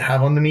what the hell you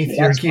have underneath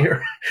your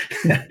gear,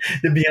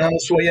 to be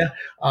honest with you.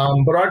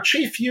 But our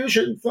chief,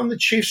 usually from the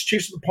chiefs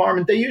of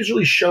department, they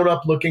usually showed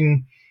up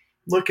looking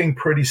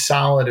pretty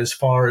solid as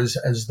far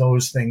as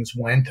those things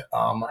went.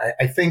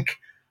 I think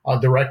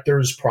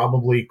directors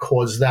probably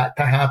caused that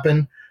to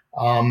happen.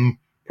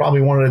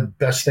 Probably one of the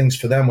best things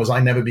for them was I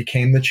never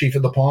became the chief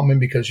of department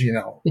because, you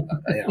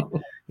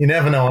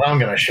never know what I'm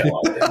going to show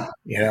up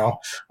in,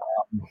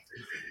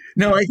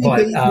 No, I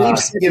think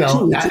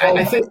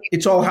I think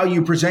it's all how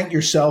you present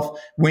yourself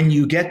when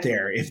you get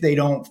there. If they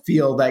don't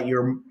feel that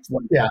you're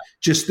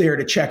just there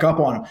to check up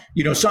on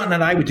them, something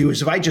that I would do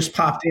is if I just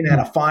popped in at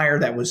a fire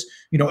that was,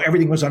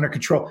 everything was under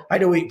control. I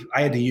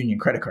had the union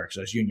credit card because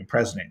I was union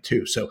president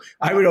too. So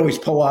I would always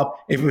pull up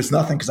if it was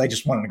nothing because I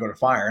just wanted to go to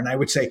fire. And I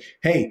would say,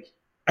 hey,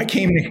 I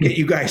came to get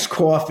you guys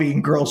coffee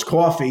and girls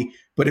coffee,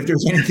 but if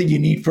there's anything you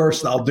need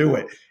first, I'll do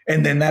it.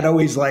 And then that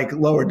always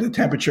lowered the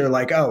temperature,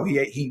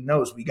 he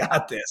knows we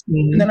got this.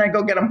 Mm-hmm. And then I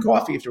go get him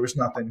coffee if there was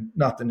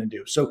nothing to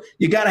do. So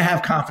you got to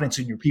have confidence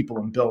in your people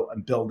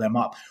and build them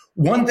up.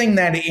 One thing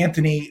that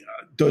Anthony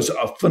does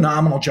a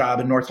phenomenal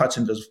job, and North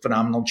Hudson does a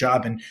phenomenal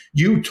job, and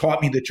you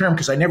taught me the term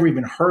because I never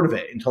even heard of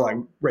it until I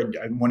read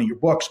one of your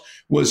books,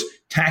 was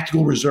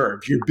tactical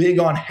reserve. You're big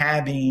on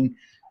having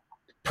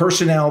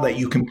personnel that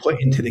you can put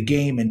into the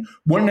game. And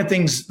one of the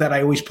things that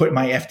I always put in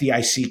my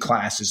FDIC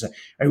class is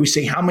I always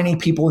say, how many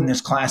people in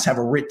this class have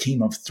a RIT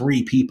team of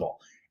 3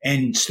 people?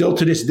 And still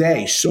to this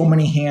day, so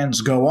many hands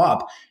go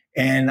up.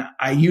 And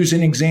I use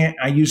an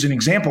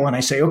example and I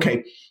say,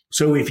 okay,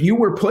 So if you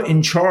were put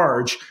in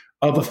charge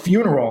of a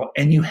funeral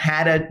and you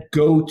had to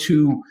go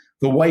to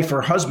the wife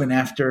or husband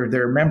after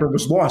their member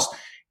was lost,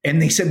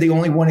 and they said they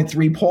only wanted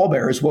 3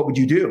 pallbearers, what would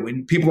you do?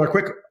 And people are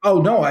quick.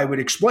 Oh, no, I would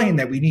explain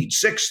that we need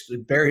 6 to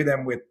bury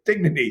them with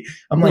dignity.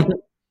 I'm like,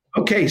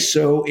 okay,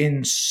 so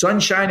in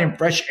sunshine and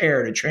fresh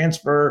air to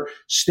transfer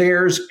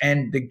stairs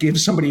and to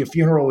give somebody a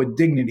funeral with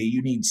dignity,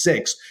 you need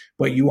 6,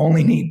 but you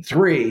only need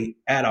 3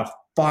 at a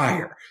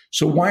fire.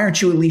 So why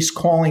aren't you at least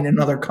calling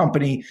another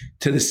company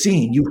to the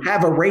scene? You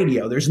have a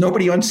radio. There's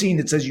nobody on scene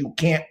that says you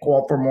can't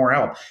call for more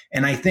help.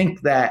 And I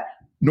think that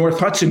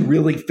North Hudson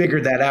really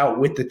figured that out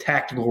with the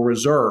tactical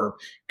reserve.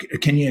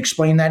 Can you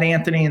explain that,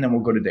 Anthony? And then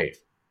we'll go to Dave.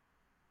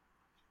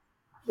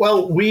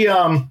 Well,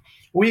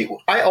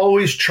 I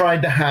always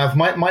tried to have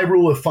my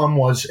rule of thumb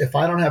was if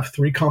I don't have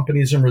 3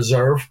 companies in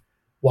reserve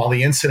while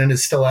the incident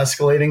is still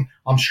escalating,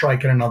 I'm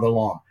striking another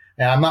alarm.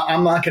 And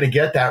I'm not going to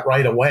get that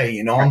right away.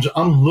 You know,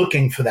 I'm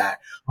looking for that.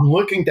 I'm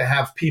looking to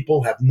have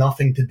people have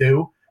nothing to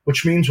do,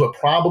 which means we're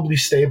probably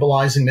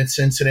stabilizing this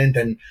incident.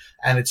 And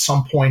at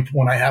some point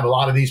when I have a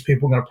lot of these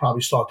people, we're going to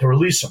probably start to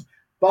release them.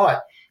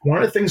 But one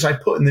of the things I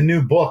put in the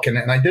new book, and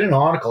I did an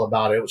article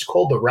about it, it was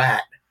called The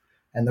Rat.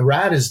 And the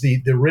Rat is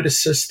the RIT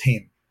Assist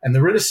team. And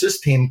the RIT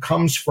Assist team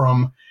comes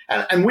from,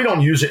 and we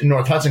don't use it in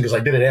North Hudson because I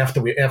did it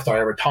after I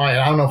retired.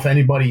 I don't know if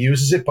anybody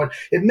uses it, but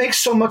it makes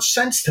so much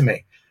sense to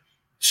me.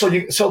 So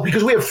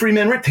because we have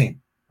 3-man RIT team,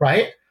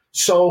 right?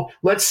 So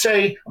let's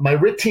say my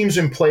RIT team's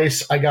in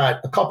place. I got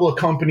a couple of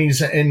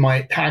companies in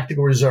my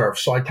tactical reserve.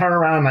 So I turn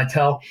around and I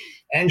tell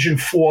Engine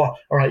 4,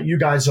 all right, you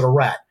guys are the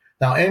Rat.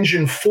 Now,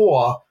 Engine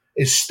 4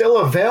 is still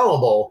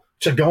available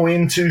to go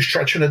into,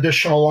 stretch an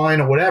additional line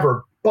or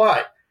whatever.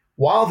 But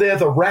while they're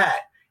the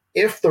Rat,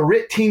 if the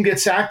RIT team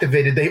gets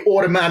activated, they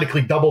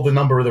automatically double the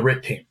number of the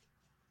RIT team.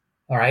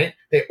 All right.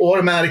 They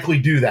automatically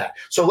do that.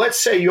 So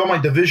let's say you're my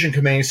division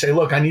commander and say,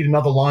 look, I need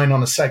another line on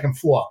the 2nd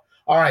floor.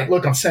 All right,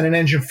 look, I'm sending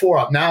Engine 4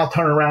 up. Now I'll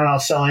turn around and I'll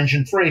sell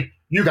Engine 3.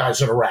 You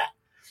guys are the Rat.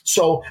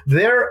 So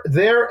they're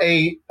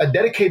a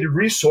dedicated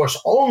resource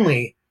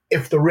only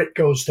if the RIT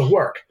goes to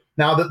work.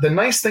 Now, the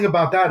nice thing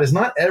about that is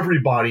not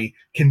everybody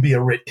can be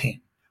a RIT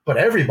team, but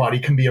everybody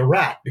can be a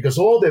Rat because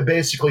all they're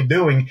basically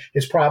doing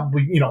is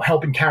probably,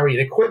 helping carry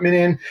equipment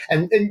in.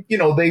 And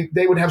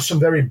they would have some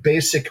very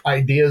basic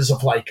ideas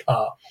of like,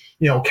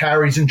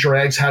 carries and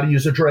drags, how to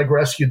use a drag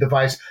rescue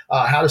device,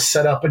 how to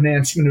set up a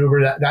Nance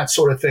maneuver, that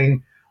sort of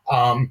thing.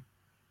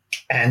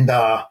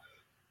 They're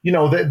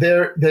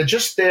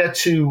just there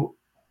to,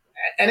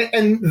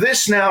 and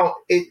this now,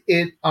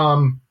 it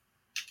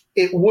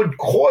would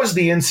cause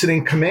the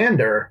incident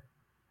commander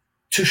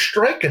to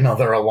strike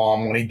another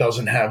alarm when he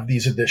doesn't have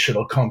these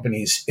additional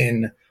companies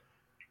in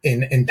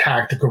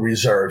tactical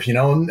reserve,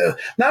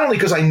 not only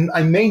because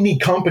I may need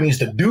companies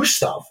to do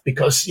stuff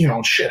because,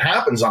 shit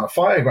happens on a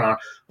fireground,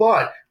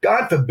 but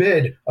God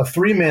forbid a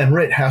 3-man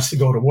RIT has to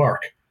go to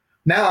work.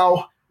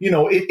 Now,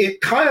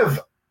 it's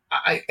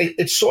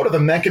sort of a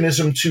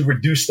mechanism to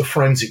reduce the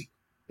frenzy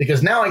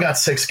because now I got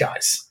 6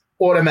 guys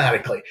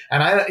automatically.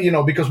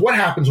 And because what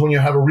happens when you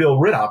have a real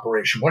RIT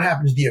operation? What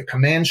happens to your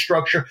command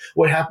structure?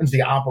 What happens to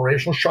your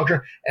operational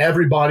structure?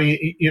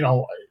 Everybody,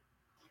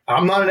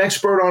 I'm not an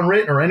expert on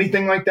RIT or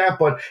anything like that,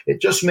 but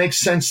it just makes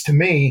sense to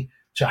me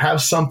to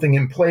have something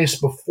in place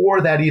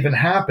before that even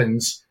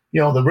happens.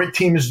 The RIT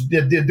team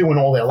they're doing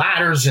all their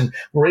ladders and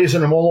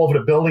raising them all over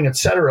the building, et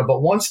cetera.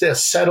 But once they're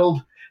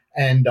settled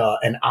and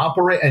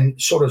operate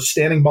and sort of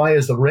standing by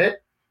as the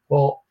RIT,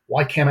 well,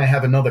 why can't I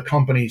have another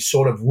company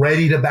sort of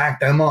ready to back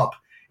them up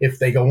if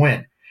they go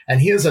in? And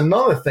here's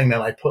another thing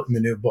that I put in the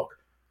new book.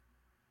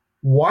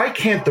 Why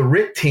can't the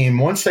RIT team,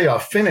 once they are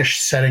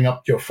finished setting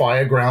up your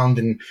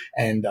fireground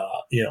and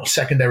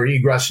secondary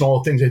egress and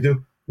all the things they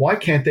do, why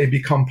can't they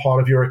become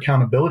part of your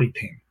accountability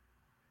team?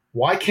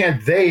 Why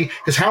can't they?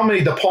 Because how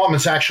many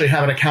departments actually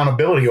have an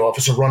accountability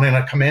officer running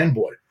a command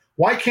board?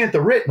 Why can't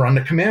the RIT run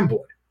the command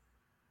board?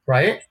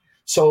 Right?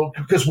 So,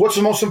 because what's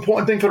the most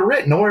important thing for the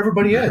RIT? Know where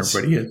everybody is.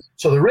 Everybody is.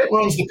 So the RIT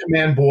runs the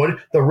command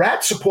board. The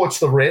RAT supports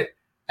the RIT,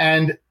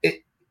 and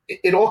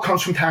it all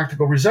comes from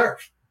tactical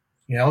reserve.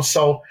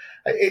 So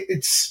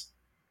it's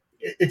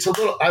a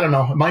little, I don't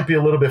know, it might be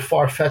a little bit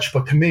far-fetched,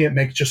 but to me,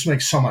 it just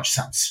makes so much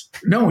sense.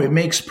 No, it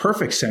makes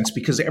perfect sense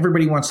because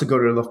everybody wants to go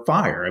to the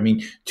fire. I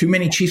mean, too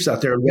many chiefs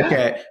out there look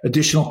at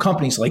additional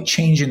companies like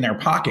change in their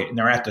pocket and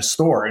they're at the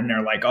store and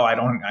they're like, oh,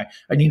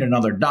 I need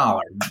another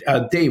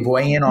 $1. Dave,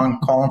 weigh in on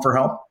calling for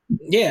help?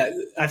 Yeah,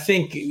 I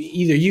think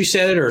either you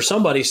said it or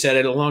somebody said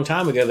it a long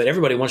time ago that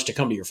everybody wants to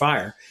come to your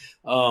fire.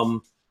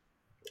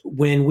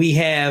 When we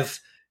have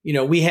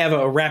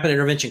a rapid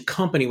intervention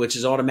company, which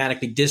is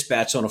automatically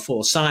dispatched on a full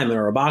assignment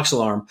or a box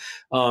alarm.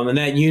 And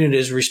that unit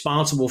is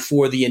responsible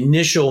for the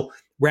initial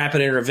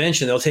rapid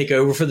intervention. They'll take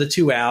over for the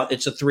 2 out.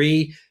 It's a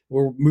 3.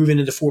 We're moving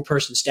into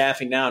 4-person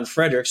staffing now in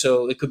Frederick.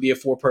 So it could be a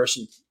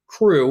 4-person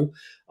crew.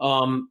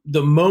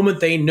 The moment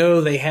they know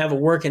they have a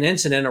working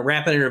incident, a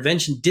rapid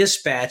intervention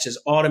dispatch is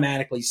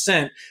automatically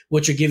sent,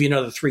 which will give you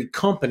another 3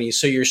 companies.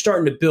 So you're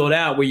starting to build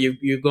out where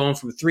you're going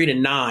from 3 to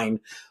 9.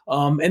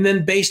 And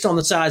then based on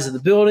the size of the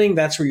building,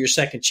 that's where your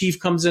second chief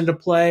comes into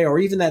play, or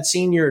even that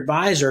senior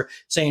advisor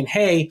saying,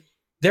 hey,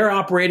 they're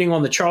operating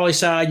on the Charlie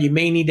side. You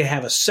may need to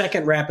have a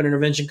second rapid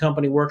intervention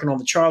company working on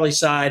the Charlie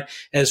side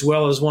as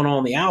well as one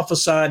on the Alpha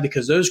side,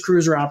 because those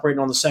crews are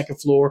operating on the second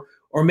floor.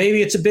 Or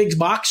maybe it's a big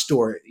box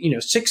store.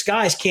 6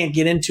 guys can't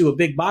get into a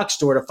big box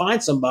store to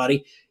find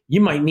somebody.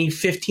 You might need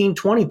 15,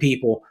 20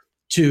 people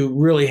to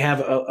really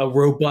have a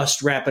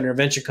robust rapid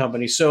intervention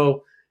company.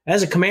 So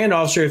as a command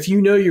officer, if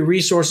you know your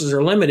resources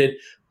are limited,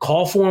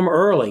 call for them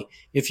early.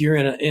 If you're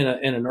in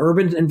an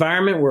urban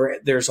environment where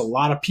there's a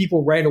lot of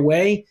people right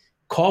away,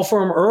 call for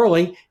them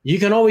early. You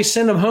can always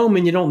send them home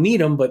and you don't need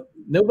them, but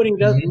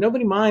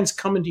nobody minds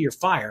coming to your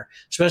fire,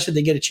 especially if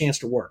they get a chance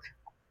to work.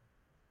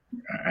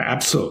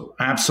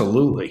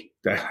 Absolutely.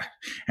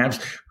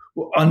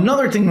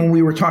 Another thing, when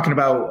we were talking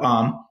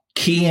about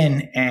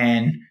keying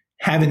and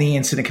having the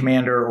incident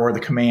commander or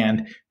the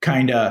command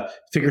kind of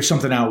figure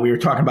something out, we were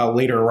talking about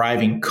later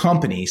arriving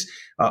companies.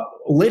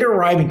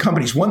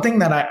 One thing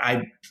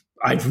that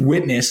I've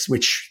witnessed,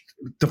 which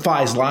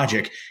defies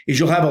logic, is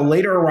you'll have a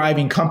later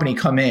arriving company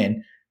come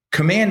in.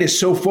 Command is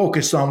so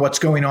focused on what's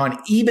going on,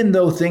 even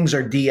though things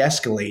are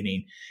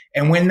de-escalating.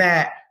 And when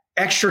that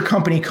extra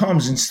company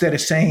comes, instead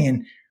of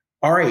saying,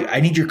 all right, I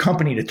need your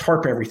company to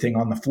tarp everything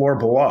on the floor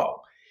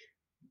below,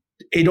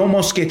 it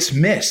almost gets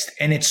missed.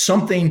 And it's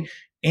something,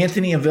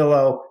 Anthony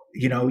Avillo,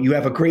 you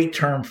have a great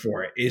term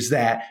for it, is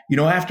that,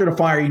 after the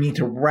fire, you need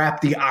to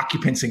wrap the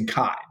occupants in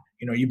cotton.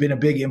 You've been a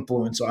big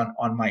influence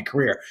on my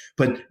career,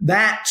 but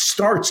that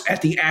starts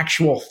at the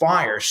actual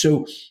fire.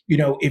 So,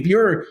 if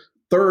you're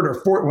third or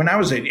fourth, when I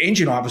was an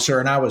engine officer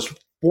and I was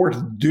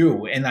fourth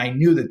due and I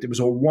knew that there was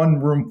a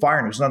 1-room fire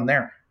and there was nothing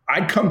there,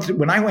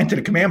 when I went to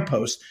the command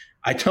post,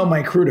 I tell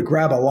my crew to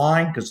grab a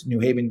line, because New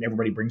Haven,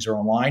 everybody brings their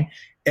own line.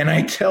 And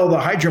I tell the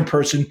hydrant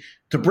person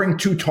to bring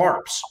 2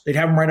 tarps. They'd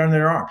have them right under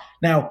their arm.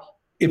 Now,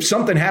 if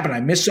something happened,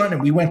 I missed something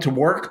and we went to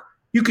work,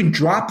 you can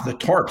drop the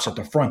tarps at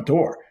the front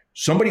door.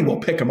 Somebody will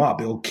pick them up.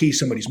 It'll key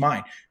somebody's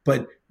mind.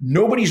 But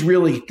nobody's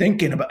really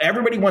thinking about,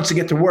 everybody wants to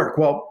get to work.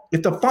 Well,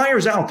 if the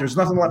fire's out, there's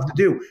nothing left to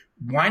do.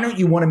 Why don't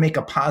you want to make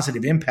a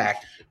positive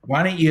impact?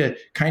 Why don't you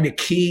kind of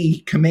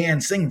key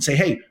command thing and say,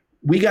 hey,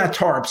 we got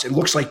tarps. It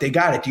looks like they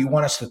got it. Do you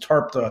want us to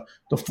tarp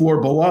the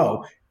floor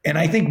below? And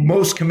I think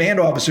most command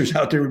officers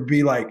out there would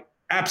be like,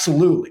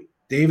 absolutely.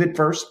 David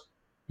first.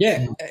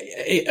 Yeah,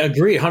 I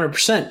agree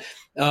 100%.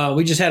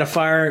 We just had a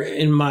fire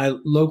in my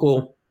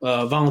local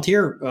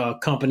volunteer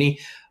company.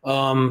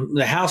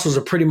 The house was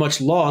pretty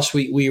much lost.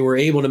 We were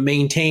able to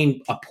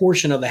maintain a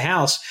portion of the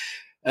house,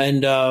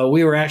 and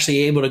we were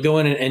actually able to go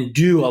in and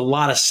do a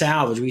lot of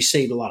salvage. We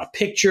saved a lot of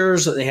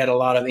pictures. They had a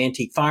lot of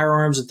antique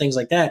firearms and things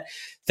like that.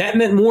 That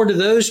meant more to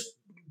those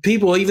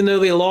people, even though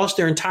they lost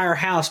their entire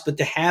house. But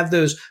to have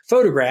those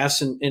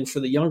photographs, and for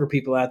the younger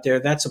people out there,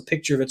 that's a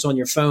picture that's on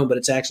your phone, but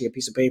it's actually a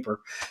piece of paper.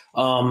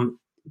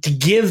 To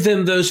give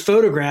them those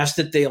photographs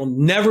that they'll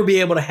never be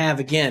able to have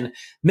again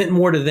meant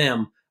more to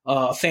them.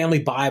 Family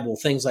Bible,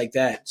 things like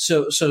that.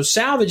 So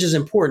salvage is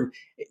important.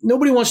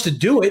 Nobody wants to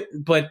do it,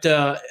 but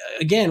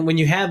again, when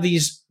you have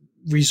these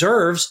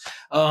reserves,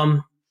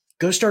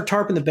 go start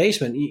tarping the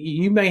basement.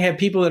 You may have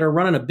people that are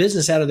running a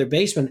business out of their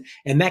basement,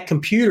 and that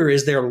computer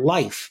is their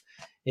life.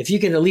 If you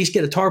can at least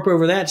get a tarp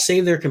over that,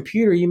 save their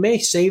computer, you may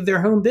save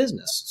their home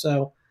business.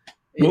 So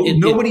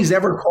nobody's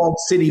ever called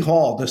City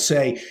Hall to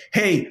say,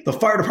 hey, the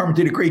fire department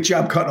did a great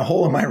job cutting a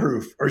hole in my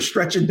roof or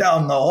stretching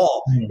down the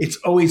hall. Mm-hmm. It's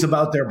always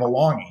about their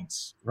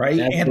belongings, right,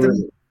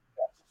 Anthony?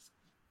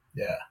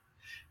 Yeah.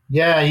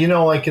 Yeah,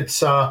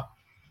 it's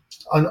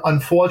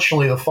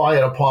unfortunately, the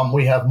fire department,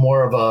 we have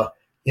more of a,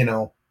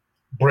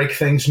 break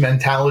things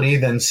mentality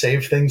than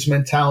save things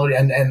mentality.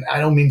 And I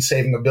don't mean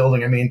saving a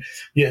building. I mean,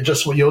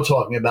 just what you're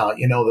talking about,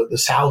 the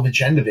salvage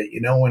end of it,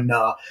 and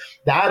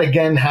that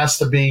again has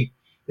to be,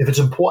 if it's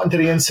important to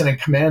the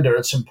incident commander,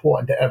 it's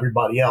important to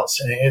everybody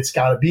else. And it's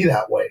got to be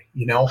that way,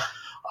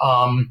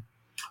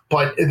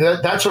 But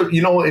that's what,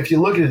 if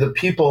you look at the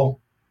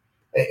people,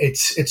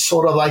 it's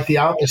sort of like the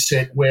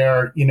opposite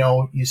where,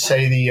 you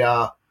say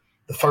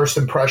the first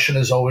impression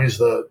is always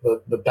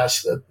the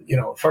best,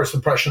 first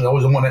impression is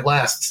always the one that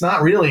lasts. It's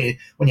not really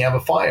when you have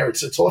a fire.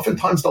 It's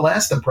oftentimes the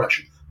last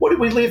impression. What did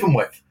we leave them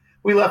with?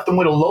 We left them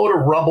with a load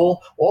of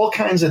rubble, all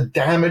kinds of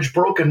damage,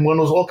 broken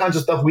windows, all kinds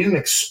of stuff. We didn't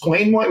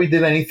explain why we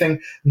did anything.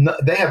 No,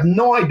 they have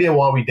no idea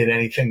why we did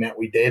anything that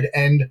we did.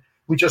 And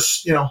we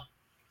just,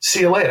 see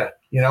you later.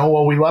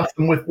 Well, we left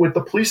them with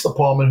the police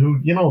department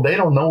who, they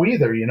don't know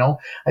either.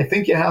 I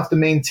think you have to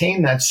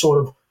maintain that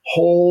sort of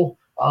whole,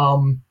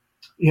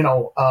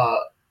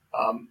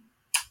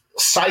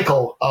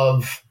 cycle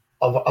of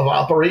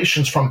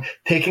operations, from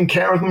taking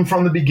care of them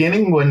from the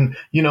beginning when,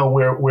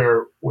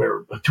 we're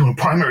doing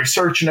primary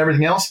search and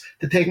everything else,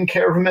 to taking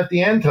care of them at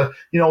the end, to,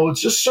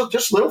 it's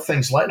just little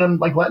things, letting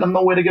them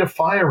know where to get a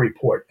fire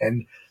report.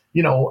 And,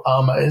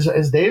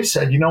 as Dave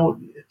said,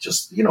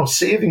 just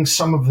saving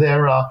some of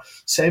their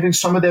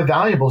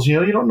valuables.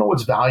 You don't know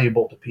what's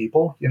valuable to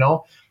people.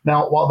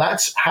 Now, while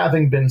that's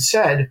having been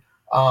said,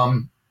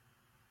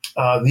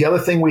 the other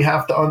thing we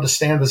have to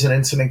understand as an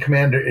incident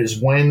commander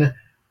is when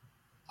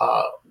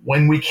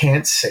we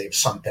can't save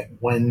something,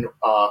 when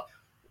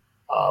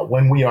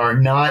we are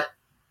not,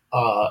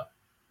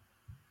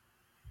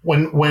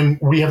 when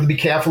we have to be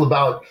careful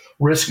about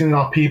risking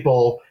our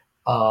people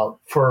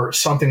for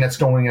something that's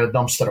going in a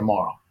dumpster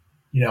tomorrow,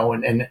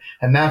 and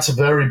that's a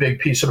very big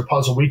piece of the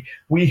puzzle.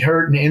 We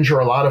hurt and injure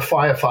a lot of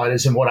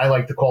firefighters in what I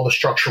like to call the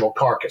structural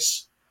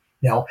carcass.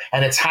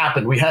 And it's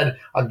happened. We had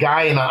a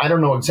guy, and I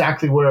don't know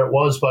exactly where it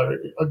was, but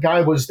a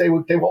guy they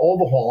were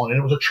overhauling, and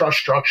it was a truss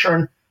structure,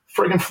 and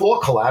friggin' floor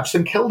collapsed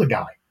and killed a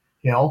guy.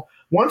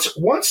 Once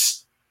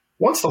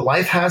the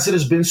life hazard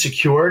has been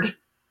secured,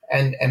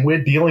 and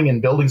we're dealing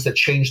in buildings that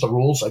change the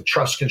rules, like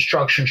truss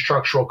construction,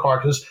 structural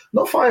carcasses,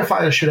 no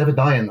firefighter should ever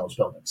die in those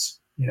buildings.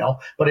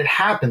 But it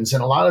happens,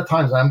 and a lot of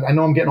times, I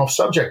know I'm getting off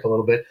subject a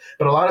little bit,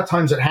 but a lot of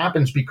times it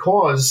happens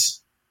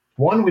because,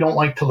 one, we don't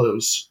like to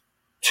lose.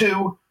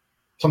 Two,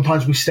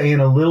 sometimes we stay in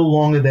a little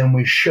longer than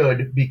we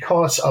should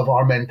because of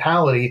our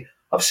mentality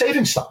of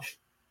saving stuff,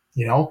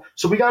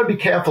 So we got to be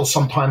careful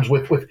sometimes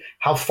with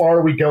how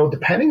far we go,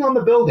 depending on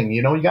the building.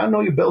 You got to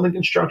know your building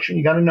construction.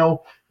 You got to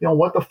know,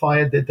 what the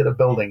fire did to the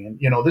building.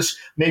 And, this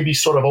may be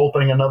sort of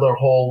opening another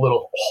whole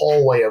little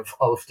hallway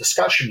of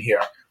discussion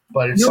here.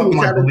 But it's something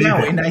I believe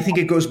in. And I think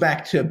it goes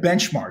back to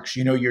benchmarks,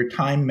 your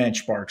time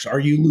benchmarks. Are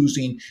you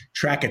losing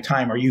track of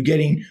time? Are you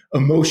getting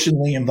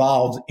emotionally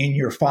involved in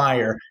your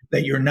fire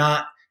that you're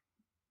not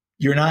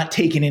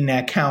taking into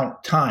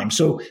account time?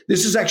 So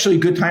this is actually a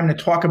good time to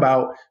talk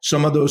about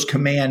some of those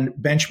command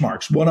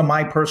benchmarks. One of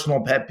my personal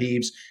pet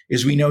peeves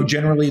is we know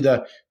generally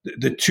the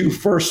two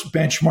first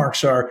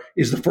benchmarks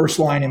is the first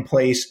line in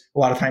place. A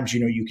lot of times,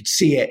 you could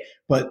see it,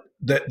 but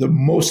the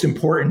most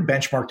important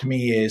benchmark to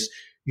me is,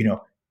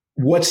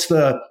 what's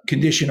the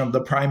condition of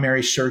the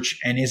primary search,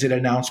 and is it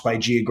announced by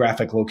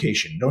geographic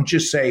location? Don't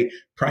just say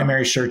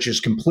primary search is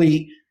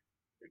complete.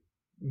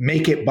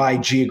 Make it by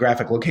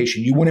geographic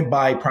location. You wouldn't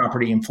buy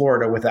property in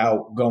Florida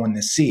without going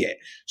to see it.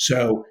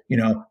 So,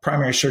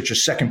 primary search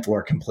is second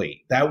floor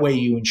complete. That way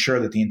you ensure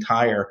that the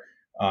entire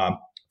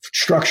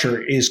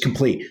structure is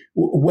complete.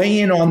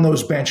 Weigh in on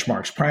those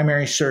benchmarks,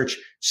 primary search,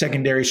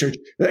 secondary search.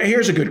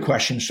 Here's a good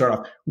question to start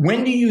off.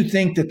 When do you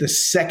think that the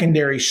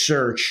secondary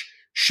search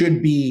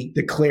should be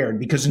declared?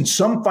 Because in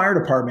some fire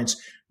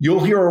departments,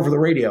 you'll hear over the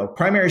radio,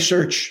 primary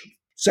search,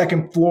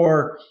 second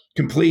floor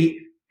complete,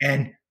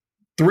 and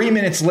 3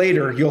 minutes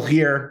later, you'll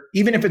hear,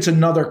 even if it's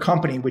another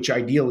company, which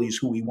ideally is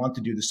who we want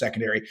to do the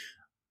secondary,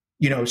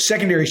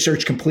 secondary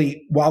search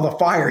complete while the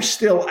fire is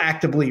still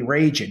actively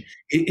raging.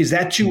 Is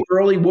that too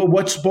early? Well,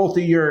 what's both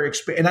of your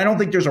and I don't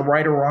think there's a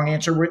right or wrong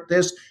answer with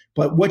this,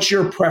 but what's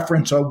your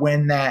preference on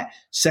when that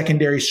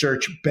secondary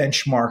search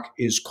benchmark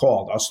is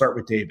called? I'll start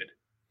with David.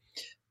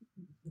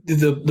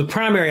 The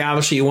primary,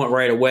 obviously, you want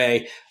right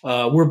away.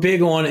 We're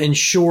big on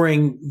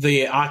ensuring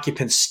the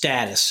occupant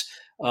status,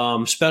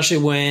 especially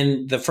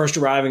when the first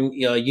arriving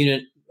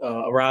unit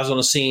arrives on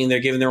the scene.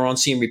 They're giving their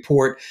on-scene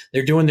report.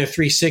 They're doing their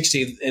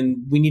 360, and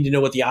we need to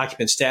know what the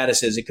occupant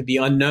status is. It could be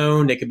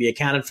unknown, it could be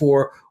accounted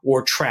for,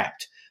 or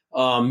trapped.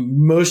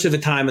 Most of the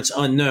time, it's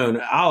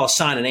unknown. I'll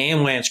assign an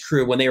ambulance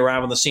crew when they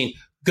arrive on the scene.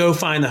 Go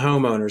find the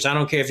homeowners. I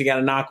don't care if you got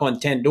to knock on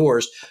 10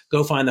 doors.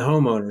 Go find the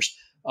homeowners.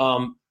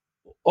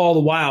 All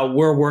the while,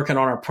 we're working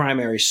on our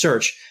primary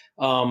search.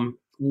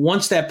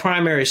 Once that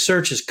primary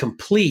search is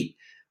complete,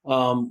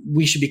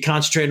 we should be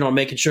concentrating on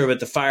making sure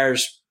that the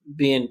fire's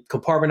being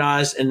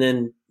compartmentalized and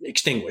then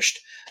extinguished.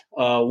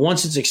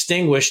 Once it's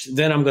extinguished,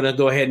 then I'm going to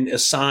go ahead and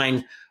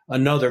assign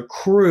another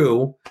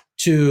crew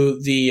to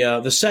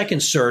the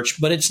second search,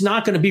 but it's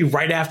not going to be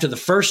right after the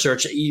first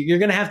search. You're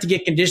going to have to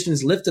get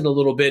conditions lifted a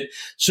little bit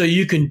so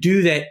you can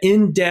do that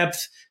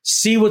in-depth,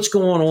 see what's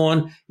going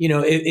on.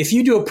 If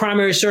you do a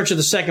primary search of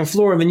the second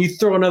floor and then you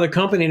throw another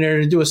company in there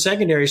to do a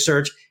secondary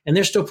search and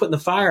they're still putting the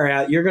fire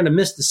out, you're going to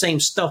miss the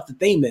same stuff that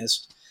they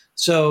missed.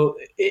 So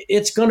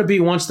it's going to be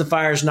once the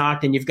fire's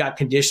knocked and you've got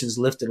conditions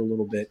lifted a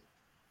little bit.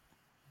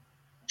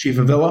 Chief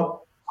Avillo?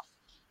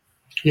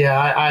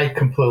 Yeah, I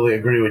completely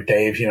agree with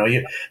Dave.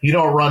 You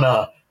don't run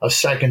a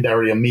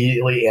secondary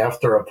immediately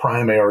after a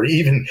primary, or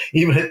even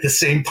at the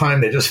same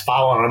time. They're just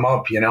following them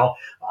up.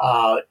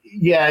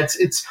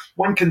 It's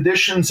when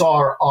conditions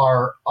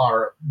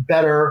are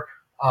better.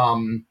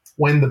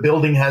 When the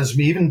building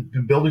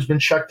the building's been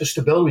checked to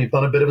stability, we've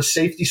done a bit of a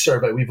safety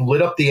survey. We've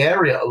lit up the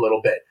area a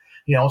little bit.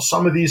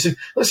 Some of these.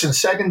 Listen,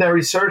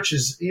 secondary search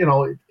is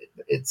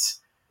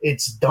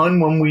it's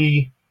done when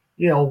we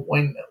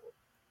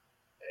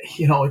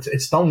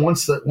it's done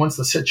once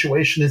the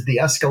situation is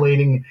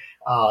de-escalating.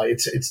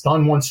 It's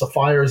done once the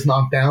fire is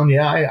knocked down.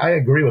 Yeah, I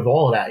agree with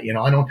all of that.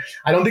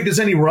 I don't think there's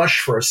any rush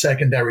for a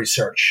secondary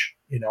search.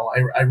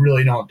 I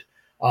really don't.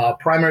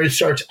 Primary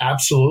search,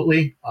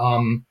 absolutely,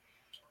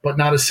 but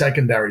not a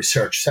secondary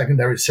search.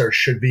 Secondary search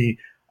should be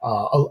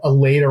a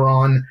later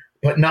on,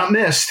 but not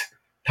missed.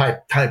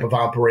 type of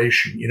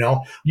operation.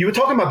 You were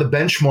talking about the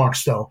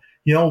benchmarks though.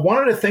 One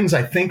of the things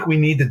I think we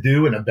need to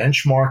do in a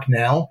benchmark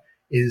now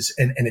is,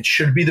 and it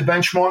should be the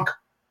benchmark,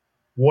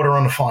 water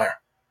on the fire,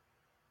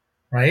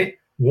 right?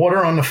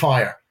 Water on the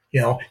fire.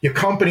 Your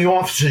company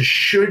officers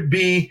should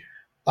be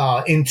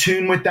in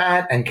tune with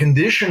that and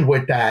conditioned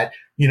with that,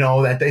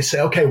 that they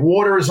say, okay,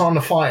 water is on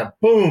the fire.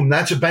 Boom,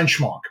 that's a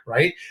benchmark,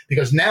 right?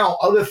 Because now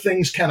other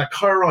things can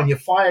occur on your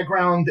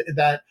fireground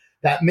that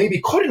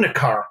maybe couldn't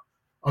occur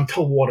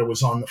until water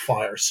was on the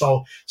fire.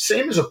 So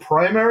same as a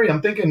primary,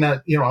 I'm thinking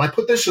that, and I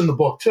put this in the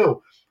book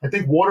too. I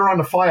think water on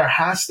the fire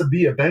has to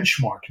be a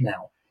benchmark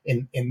now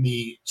in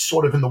the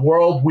sort of in the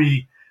world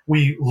we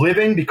live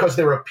in, because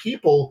there are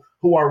people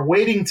who are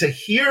waiting to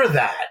hear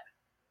that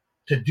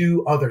to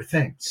do other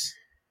things.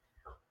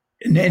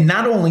 And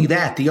not only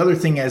that, the other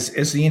thing as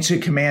the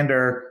incident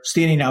commander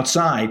standing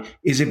outside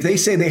is if they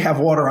say they have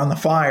water on the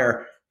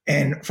fire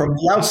and from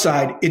the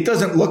outside, it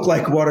doesn't look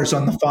like water's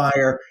on the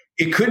fire,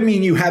 it could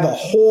mean you have a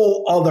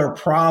whole other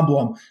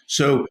problem.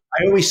 So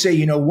I always say,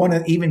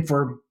 even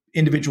for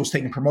individuals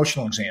taking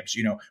promotional exams,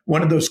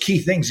 one of those key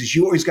things is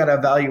you always got to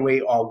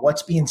evaluate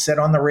what's being said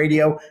on the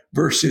radio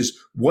versus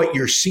what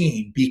you're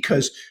seeing.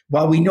 Because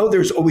while we know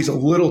there's always a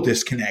little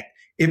disconnect,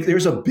 if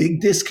there's a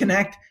big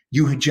disconnect,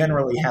 you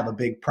generally have a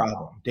big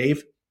problem.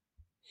 Dave?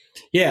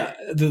 Yeah,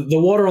 the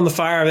water on the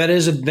fire, that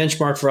is a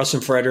benchmark for us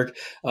in Frederick.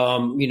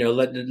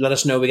 Let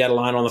us know we got a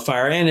line on the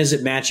fire. And is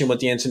it matching what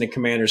the incident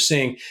commander is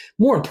saying?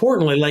 More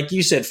importantly, like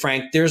you said,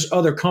 Frank, there's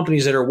other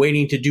companies that are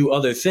waiting to do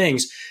other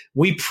things.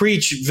 We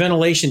preach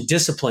ventilation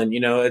discipline.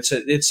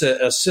 It's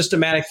a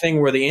systematic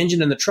thing where the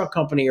engine and the truck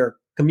company are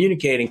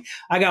communicating.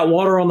 I got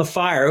water on the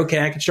fire.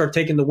 Okay, I can start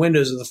taking the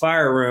windows of the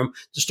fire room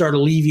to start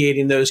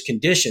alleviating those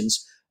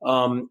conditions.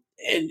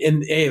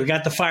 And hey, we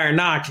got the fire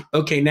knocked.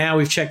 Okay, now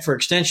we've checked for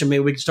extension.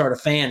 Maybe we can start a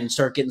fan and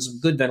start getting some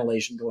good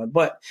ventilation going.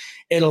 But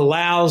it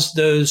allows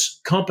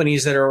those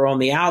companies that are on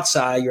the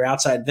outside, your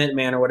outside vent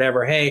man or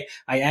whatever, hey,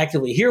 I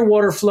actively hear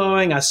water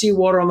flowing. I see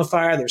water on the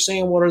fire. They're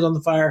saying water's on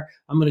the fire.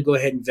 I'm going to go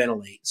ahead and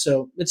ventilate.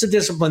 So it's a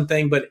discipline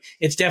thing, but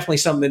it's definitely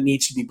something that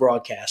needs to be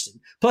broadcasted.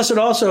 Plus, it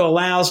also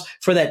allows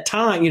for that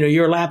time,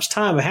 your elapsed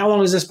time of how long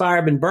has this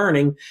fire been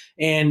burning?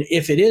 And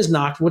if it is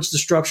knocked, what's the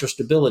structural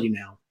stability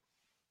now?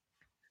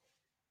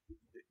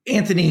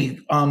 Anthony,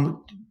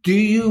 do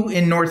you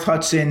in North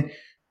Hudson,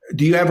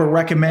 do you have a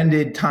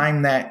recommended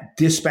time that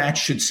dispatch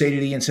should say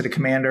to the incident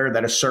commander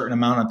that a certain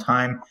amount of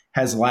time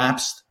has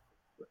lapsed?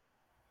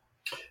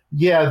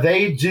 Yeah,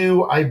 they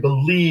do. I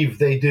believe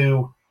they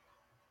do.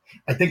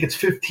 I think it's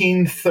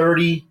 15,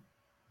 30,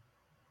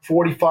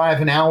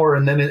 45 an hour.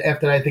 And then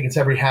after that, I think it's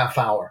every half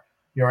hour.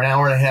 You're an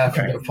hour and a half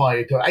into the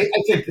fire. I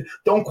think,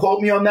 don't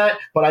quote me on that,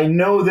 but I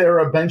know there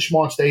are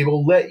benchmarks. They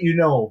will let you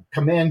know,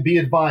 command, be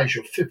advised,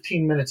 you're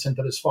 15 minutes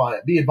into this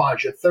fire. Be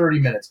advised, you're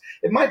 30 minutes.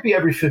 It might be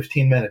every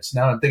 15 minutes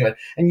now I'm thinking of it.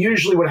 And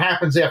usually what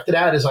happens after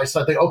that is I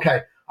start thinking, okay,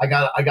 I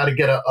got to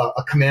get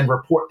a command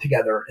report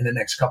together in the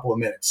next couple of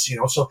minutes,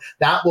 so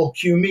that will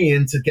cue me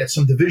in to get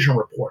some division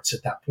reports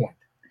at that point,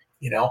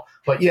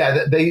 But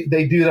yeah,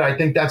 they do that. I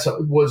think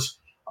was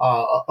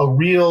a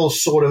real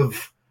sort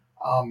of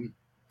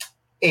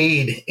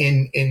aid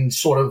in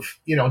sort of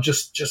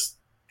just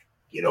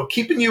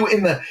keeping you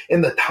in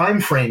the time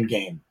frame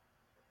game.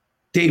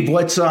 Dave,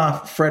 what's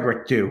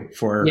Frederick do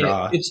for?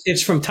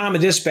 It's from time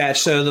of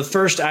dispatch. So the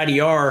first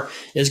IDR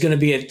is going to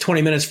be at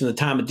 20 minutes from the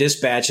time of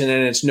dispatch, and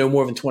then it's no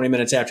more than 20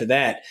 minutes after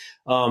that.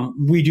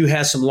 We do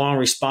have some long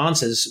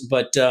responses,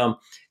 but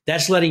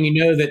that's letting you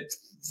know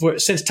that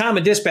since time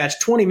of dispatch,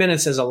 20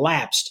 minutes has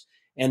elapsed.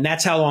 And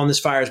that's how long this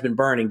fire has been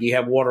burning. Do you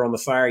have water on the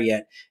fire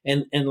yet?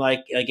 And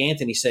like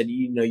Anthony said,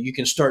 you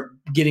can start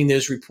getting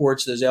those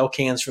reports, those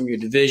LCANs from your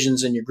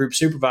divisions and your group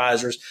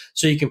supervisors,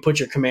 so you can put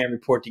your command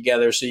report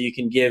together, so you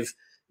can give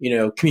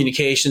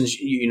communications,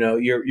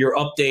 your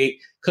update,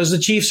 because the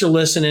chiefs are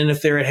listening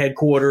if they're at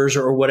headquarters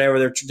or whatever.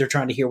 They're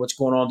trying to hear what's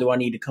going on. Do I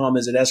need to come?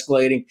 Is it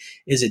escalating?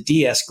 Is it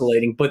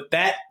de-escalating? But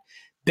that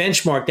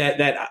benchmark,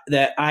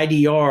 that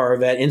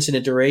IDR, that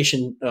incident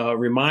duration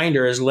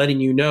reminder, is letting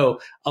you know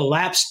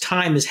elapsed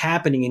time is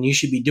happening and you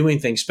should be doing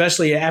things.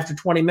 Especially after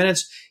 20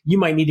 minutes, you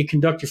might need to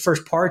conduct your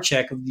first par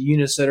check of the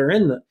units that are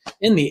in the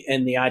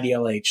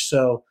IDLH.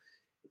 So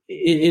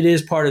it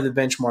is part of the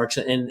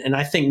benchmarks, and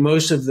I think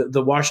most of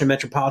the Washington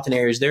metropolitan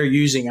areas, they're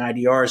using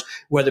IDRs,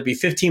 whether it be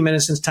 15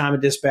 minutes since time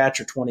of dispatch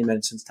or 20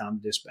 minutes since time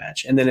of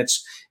dispatch, and then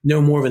it's no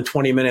more than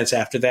 20 minutes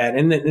after that.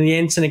 And the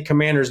incident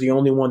commander is the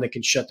only one that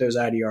can shut those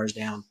IDRs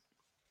down.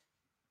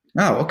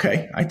 Oh,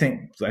 okay. I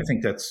think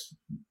that's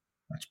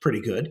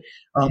pretty good.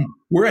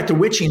 We're at the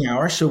witching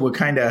hour, so we'll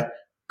kind of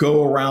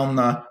go around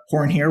the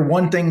horn here.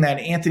 One thing that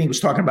Anthony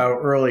was talking about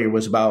earlier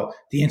was about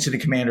the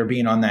incident commander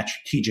being on that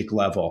strategic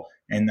level,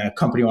 and the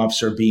company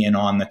officer being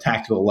on the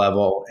tactical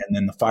level, and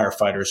then the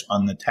firefighters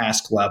on the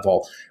task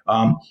level.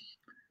 I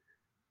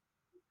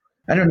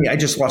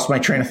just lost my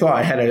train of thought.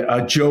 I had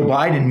a Joe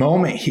Biden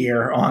moment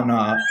here on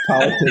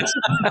politics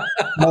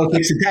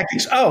and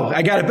tactics. Oh,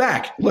 I got it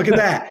back. Look at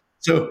that.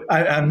 So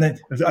I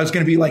was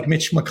going to be like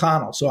Mitch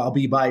McConnell, so I'll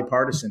be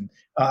bipartisan.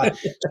 So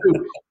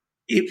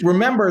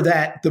remember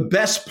that the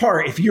best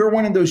part, if you're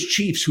one of those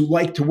chiefs who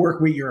like to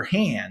work with your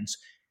hands,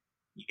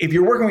 if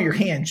you're working with your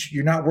hands,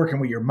 you're not working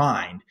with your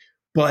mind.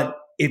 But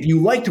if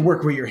you like to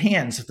work with your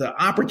hands, the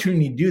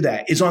opportunity to do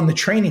that is on the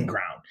training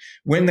ground.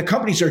 When the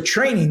companies are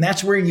training,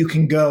 that's where you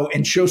can go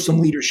and show some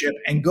leadership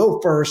and go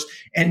first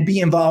and be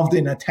involved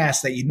in a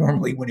task that you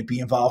normally wouldn't be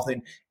involved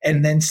in,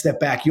 and then step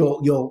back.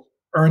 You'll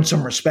earn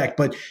some respect.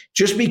 But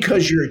just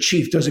because you're a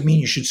chief doesn't mean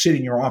you should sit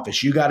in your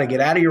office. You got to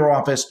get out of your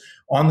office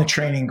on the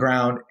training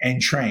ground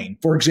and train.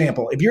 For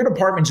example, if your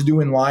department's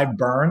doing live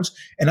burns,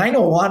 and I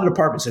know a lot of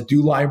departments that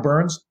do live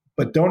burns,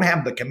 but don't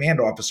have the command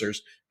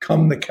officers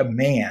come to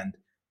command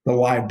the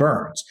live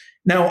burns.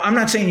 Now, I'm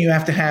not saying you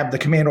have to have the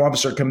command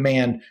officer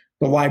command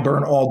the live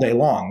burn all day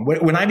long.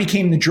 When I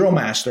became the drill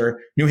master,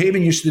 New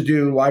Haven used to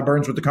do live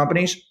burns with the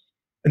companies,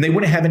 and they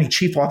wouldn't have any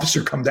chief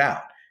officer come down.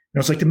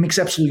 And it's like, that makes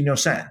absolutely no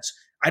sense.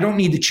 I don't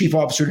need the chief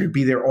officer to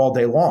be there all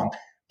day long,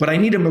 but I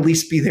need them at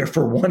least be there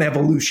for one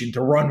evolution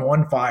to run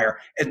one fire,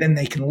 and then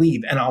they can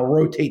leave. And I'll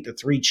rotate the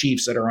 3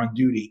 chiefs that are on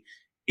duty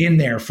in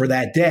there for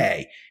that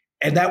day.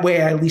 And that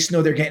way, I at least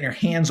know they're getting their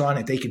hands on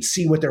it. They can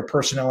see what their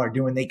personnel are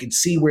doing. They can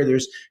see where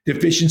there's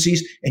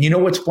deficiencies. And you know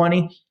what's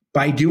funny?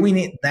 By doing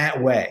it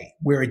that way,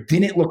 where it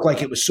didn't look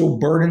like it was so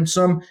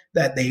burdensome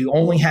that they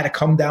only had to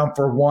come down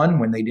for one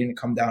when they didn't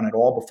come down at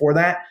all before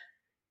that,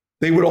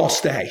 they would all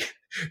stay.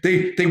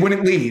 They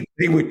wouldn't leave.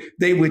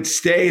 They would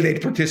stay.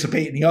 They'd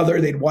participate in the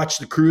other. They'd watch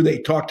the crew.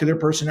 They'd talk to their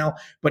personnel.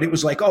 But it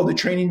was like, oh, the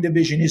training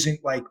division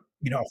isn't like,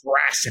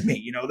 harassing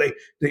me.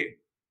 They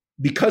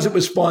because it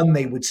was fun,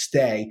 they would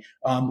stay.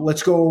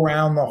 Let's go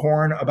around the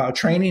horn about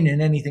training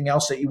and anything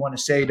else that you want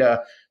to say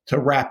to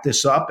wrap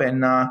this up.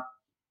 And,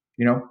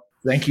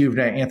 thank you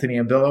to Anthony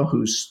Avillo,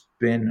 who's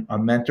been a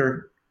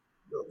mentor.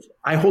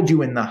 I hold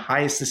you in the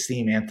highest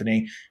esteem,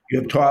 Anthony. You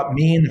have taught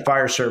me in the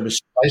fire service.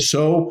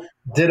 So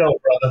ditto,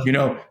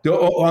 brother.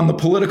 On the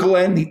political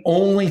end, the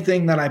only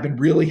thing that I've been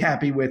really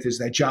happy with is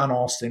that John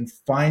Alston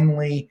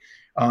finally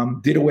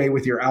did away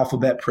with your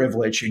alphabet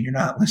privilege, and you're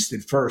not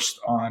listed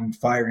first on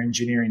fire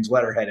engineering's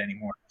letterhead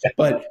anymore.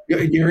 But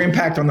your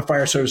impact on the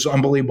fire service is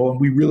unbelievable, and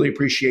we really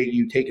appreciate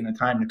you taking the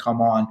time to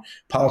come on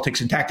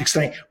Politics and Tactics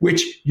tonight,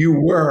 which you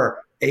were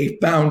a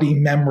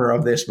founding member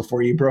of this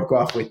before you broke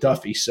off with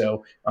Duffy.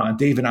 So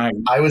Dave and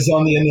I was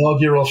on the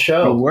inaugural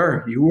show.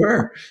 You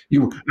were.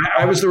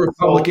 I was the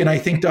Republican. I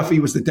think Duffy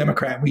was the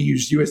Democrat. And we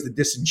used you as the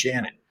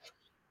disenchanted.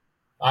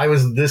 I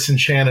was the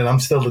disenchanted. I'm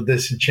still the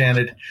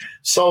disenchanted.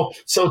 So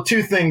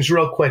 2 things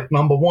real quick.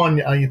 Number one,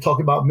 you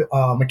talk about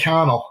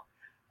McConnell.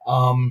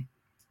 Do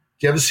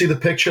you ever see the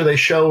picture they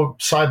show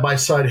side by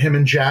side, him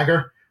and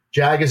Jagger?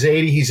 Jagger's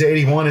 80, he's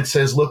 81. It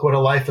says, look what a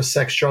life of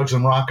sex, drugs,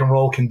 and rock and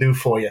roll can do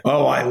for you.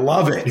 Oh, I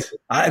love it.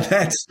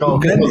 That's so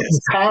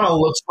McConnell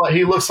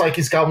looks like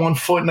he's got 1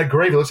 foot in the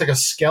grave. He looks like a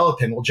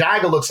skeleton. Well,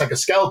 Jagger looks like a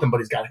skeleton, but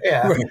he's got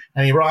hair, right,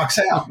 and he rocks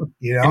out.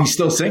 And he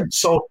still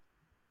sings.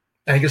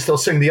 And he can still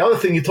sing. The other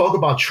thing, you talk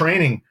about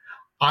training.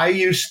 I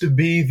used to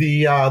be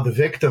the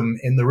victim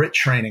in the RIT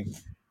training,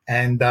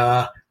 and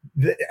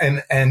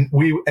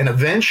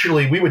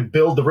eventually we would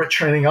build the RIT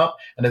training up,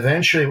 and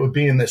eventually it would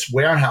be in this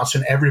warehouse,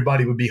 and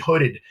everybody would be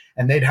hooded,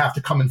 and they'd have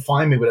to come and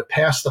find me with a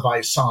pass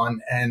device on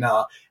and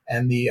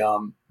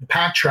the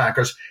pack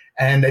trackers,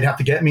 and they'd have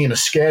to get me in a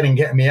sked and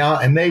get me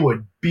out, and they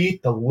would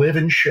beat the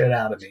living shit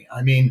out of me.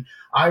 I mean,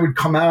 I would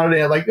come out of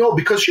there like,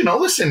 because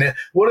listen,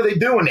 what are they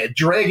doing? They're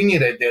dragging you.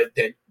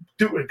 They're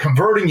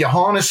converting your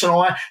harness and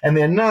all that, and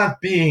they're not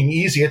being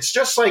easy. It's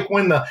just like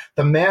when the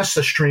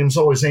master streams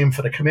always aim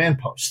for the command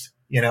post.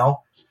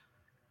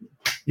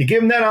 You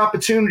give them that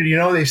opportunity.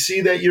 They see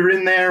that you're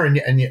in there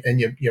and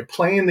you're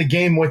playing the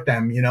game with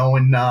them.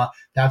 And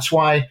that's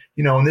why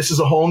and this is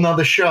a whole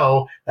nother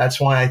show.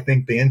 That's why I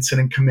think the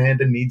incident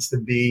commander needs to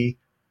be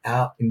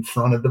out in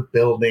front of the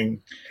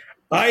building.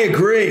 I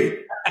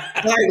agree.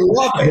 I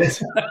love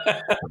it.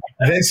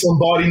 Vince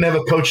Lombardi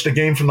never coached a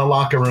game from the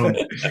locker room.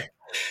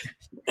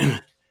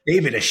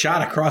 David, a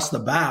shot across the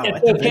bow.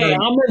 Okay,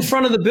 I'm in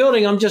front of the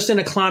building. I'm just in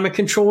a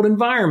climate-controlled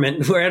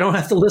environment where I don't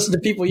have to listen to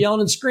people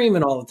yelling and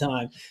screaming all the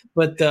time.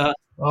 But I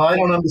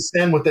don't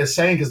understand what they're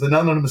saying because none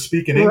of them are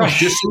speaking English. Right.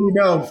 Just so you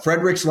know,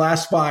 Frederick's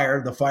last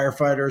fire, the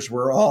firefighters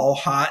were all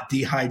hot,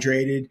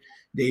 dehydrated.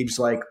 Dave's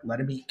like, let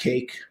him eat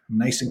cake. I'm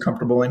nice and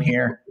comfortable in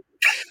here.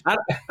 I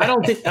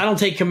don't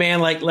take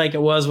command like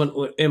it was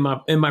in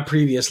my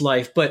previous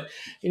life, but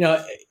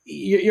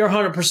you're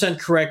 100%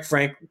 correct,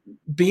 Frank.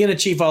 Being a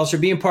chief officer,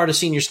 being part of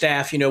senior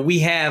staff,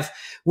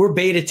 we're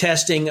beta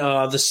testing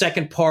the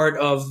second part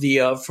of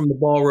the from the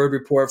Ball Road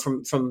report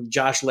from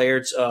Josh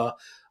Laird's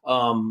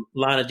line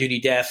of duty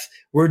death.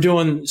 We're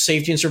doing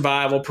safety and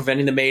survival,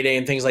 preventing the Mayday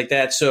and things like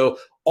that. So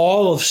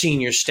all of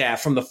senior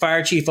staff, from the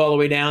fire chief all the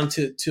way down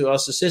to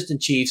us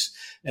assistant chiefs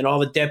and all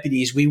the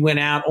deputies, we went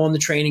out on the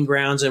training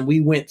grounds and we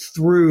went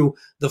through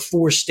the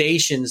 4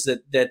 stations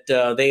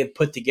that they had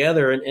put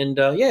together. And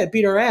it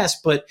beat our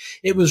ass, but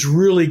it was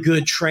really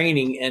good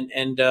training.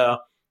 I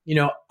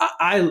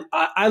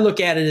look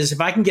at it as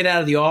if I can get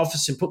out of the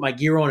office and put my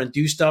gear on and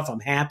do stuff, I'm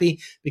happy,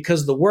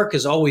 because the work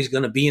is always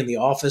going to be in the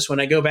office. When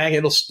I go back,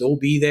 it'll still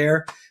be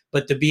there.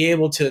 but to be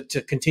able to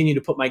continue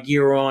to put my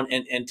gear on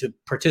and to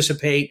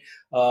participate,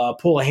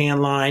 pull a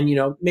hand line,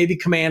 maybe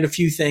command a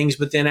few things,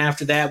 but then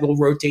after that, we'll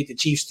rotate the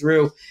chiefs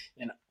through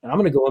and I'm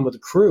going to go in with the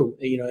crew.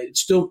 It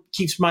still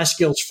keeps my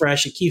skills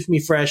fresh. It keeps me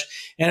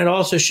fresh. And it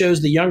also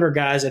shows the younger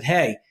guys that,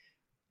 hey,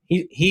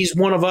 he's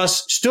one of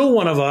us, still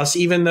one of us,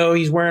 even though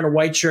he's wearing a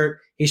white shirt,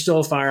 he's still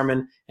a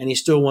fireman and he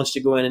still wants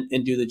to go in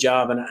and do the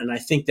job. And I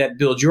think that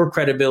builds your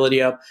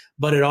credibility up,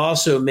 but it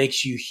also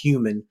makes you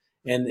human.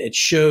 And it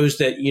shows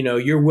that,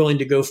 you're willing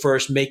to go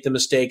first, make the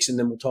mistakes, and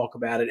then we'll talk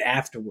about it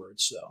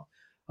afterwards. So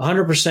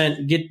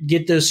 100%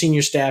 get those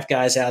senior staff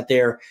guys out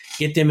there,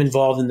 get them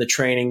involved in the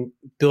training,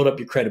 build up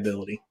your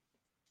credibility.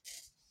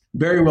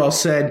 Very well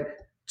said.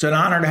 It's an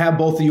honor to have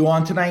both of you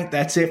on tonight.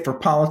 That's it for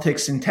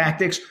Politics and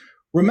Tactics.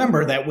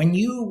 Remember that when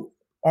you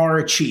are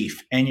a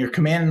chief and you're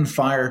commanding the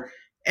fire,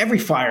 every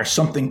fire,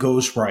 something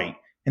goes right.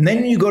 And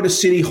then you go to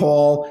City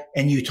Hall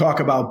and you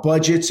talk about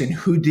budgets and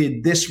who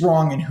did this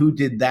wrong and who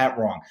did that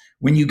wrong.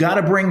 When you got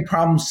to bring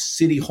problems to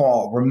City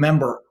Hall,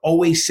 remember,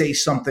 always say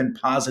something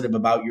positive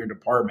about your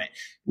department.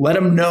 Let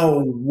them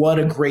know what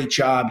a great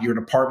job your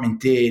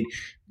department did.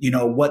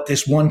 What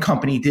this one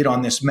company did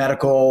on this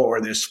medical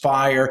or this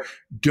fire.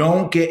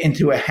 Don't get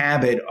into a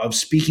habit of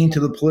speaking to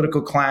the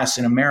political class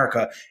in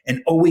America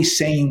and always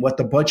saying what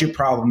the budget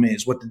problem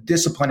is, what the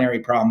disciplinary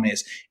problem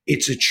is.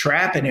 It's a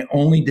trap and it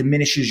only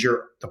diminishes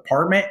your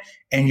department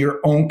and your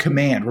own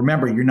command.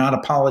 Remember, you're not a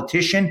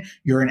politician.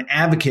 You're an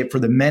advocate for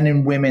the men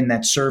and women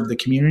that serve the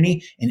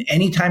community. And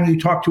anytime you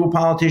talk to a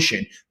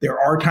politician, there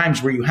are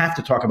times where you have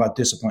to talk about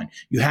discipline.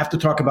 You have to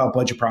talk about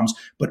budget problems,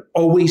 but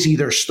always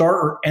either start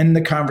or end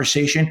the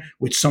conversation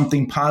with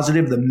something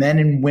positive the men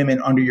and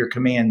women under your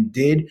command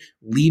did.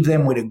 Leave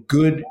them with a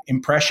good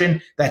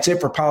impression. That's it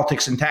for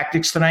Politics and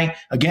Tactics tonight.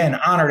 Again,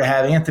 honor to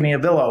have Anthony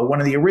Avillo, one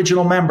of the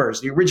original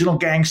members, the original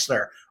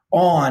gangster,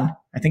 on,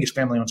 I think his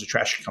family owns a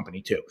trash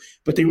company too,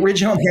 but the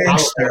original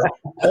gangster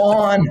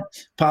on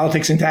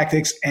Politics and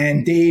Tactics,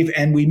 and Dave,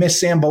 and we miss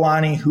Sam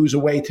Bellani, who's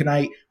away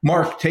tonight.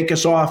 Mark, take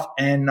us off.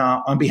 And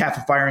on behalf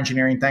of Fire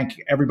Engineering, thank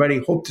you, everybody.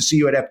 Hope to see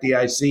you at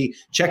FDIC.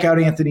 Check out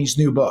Anthony's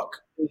new book.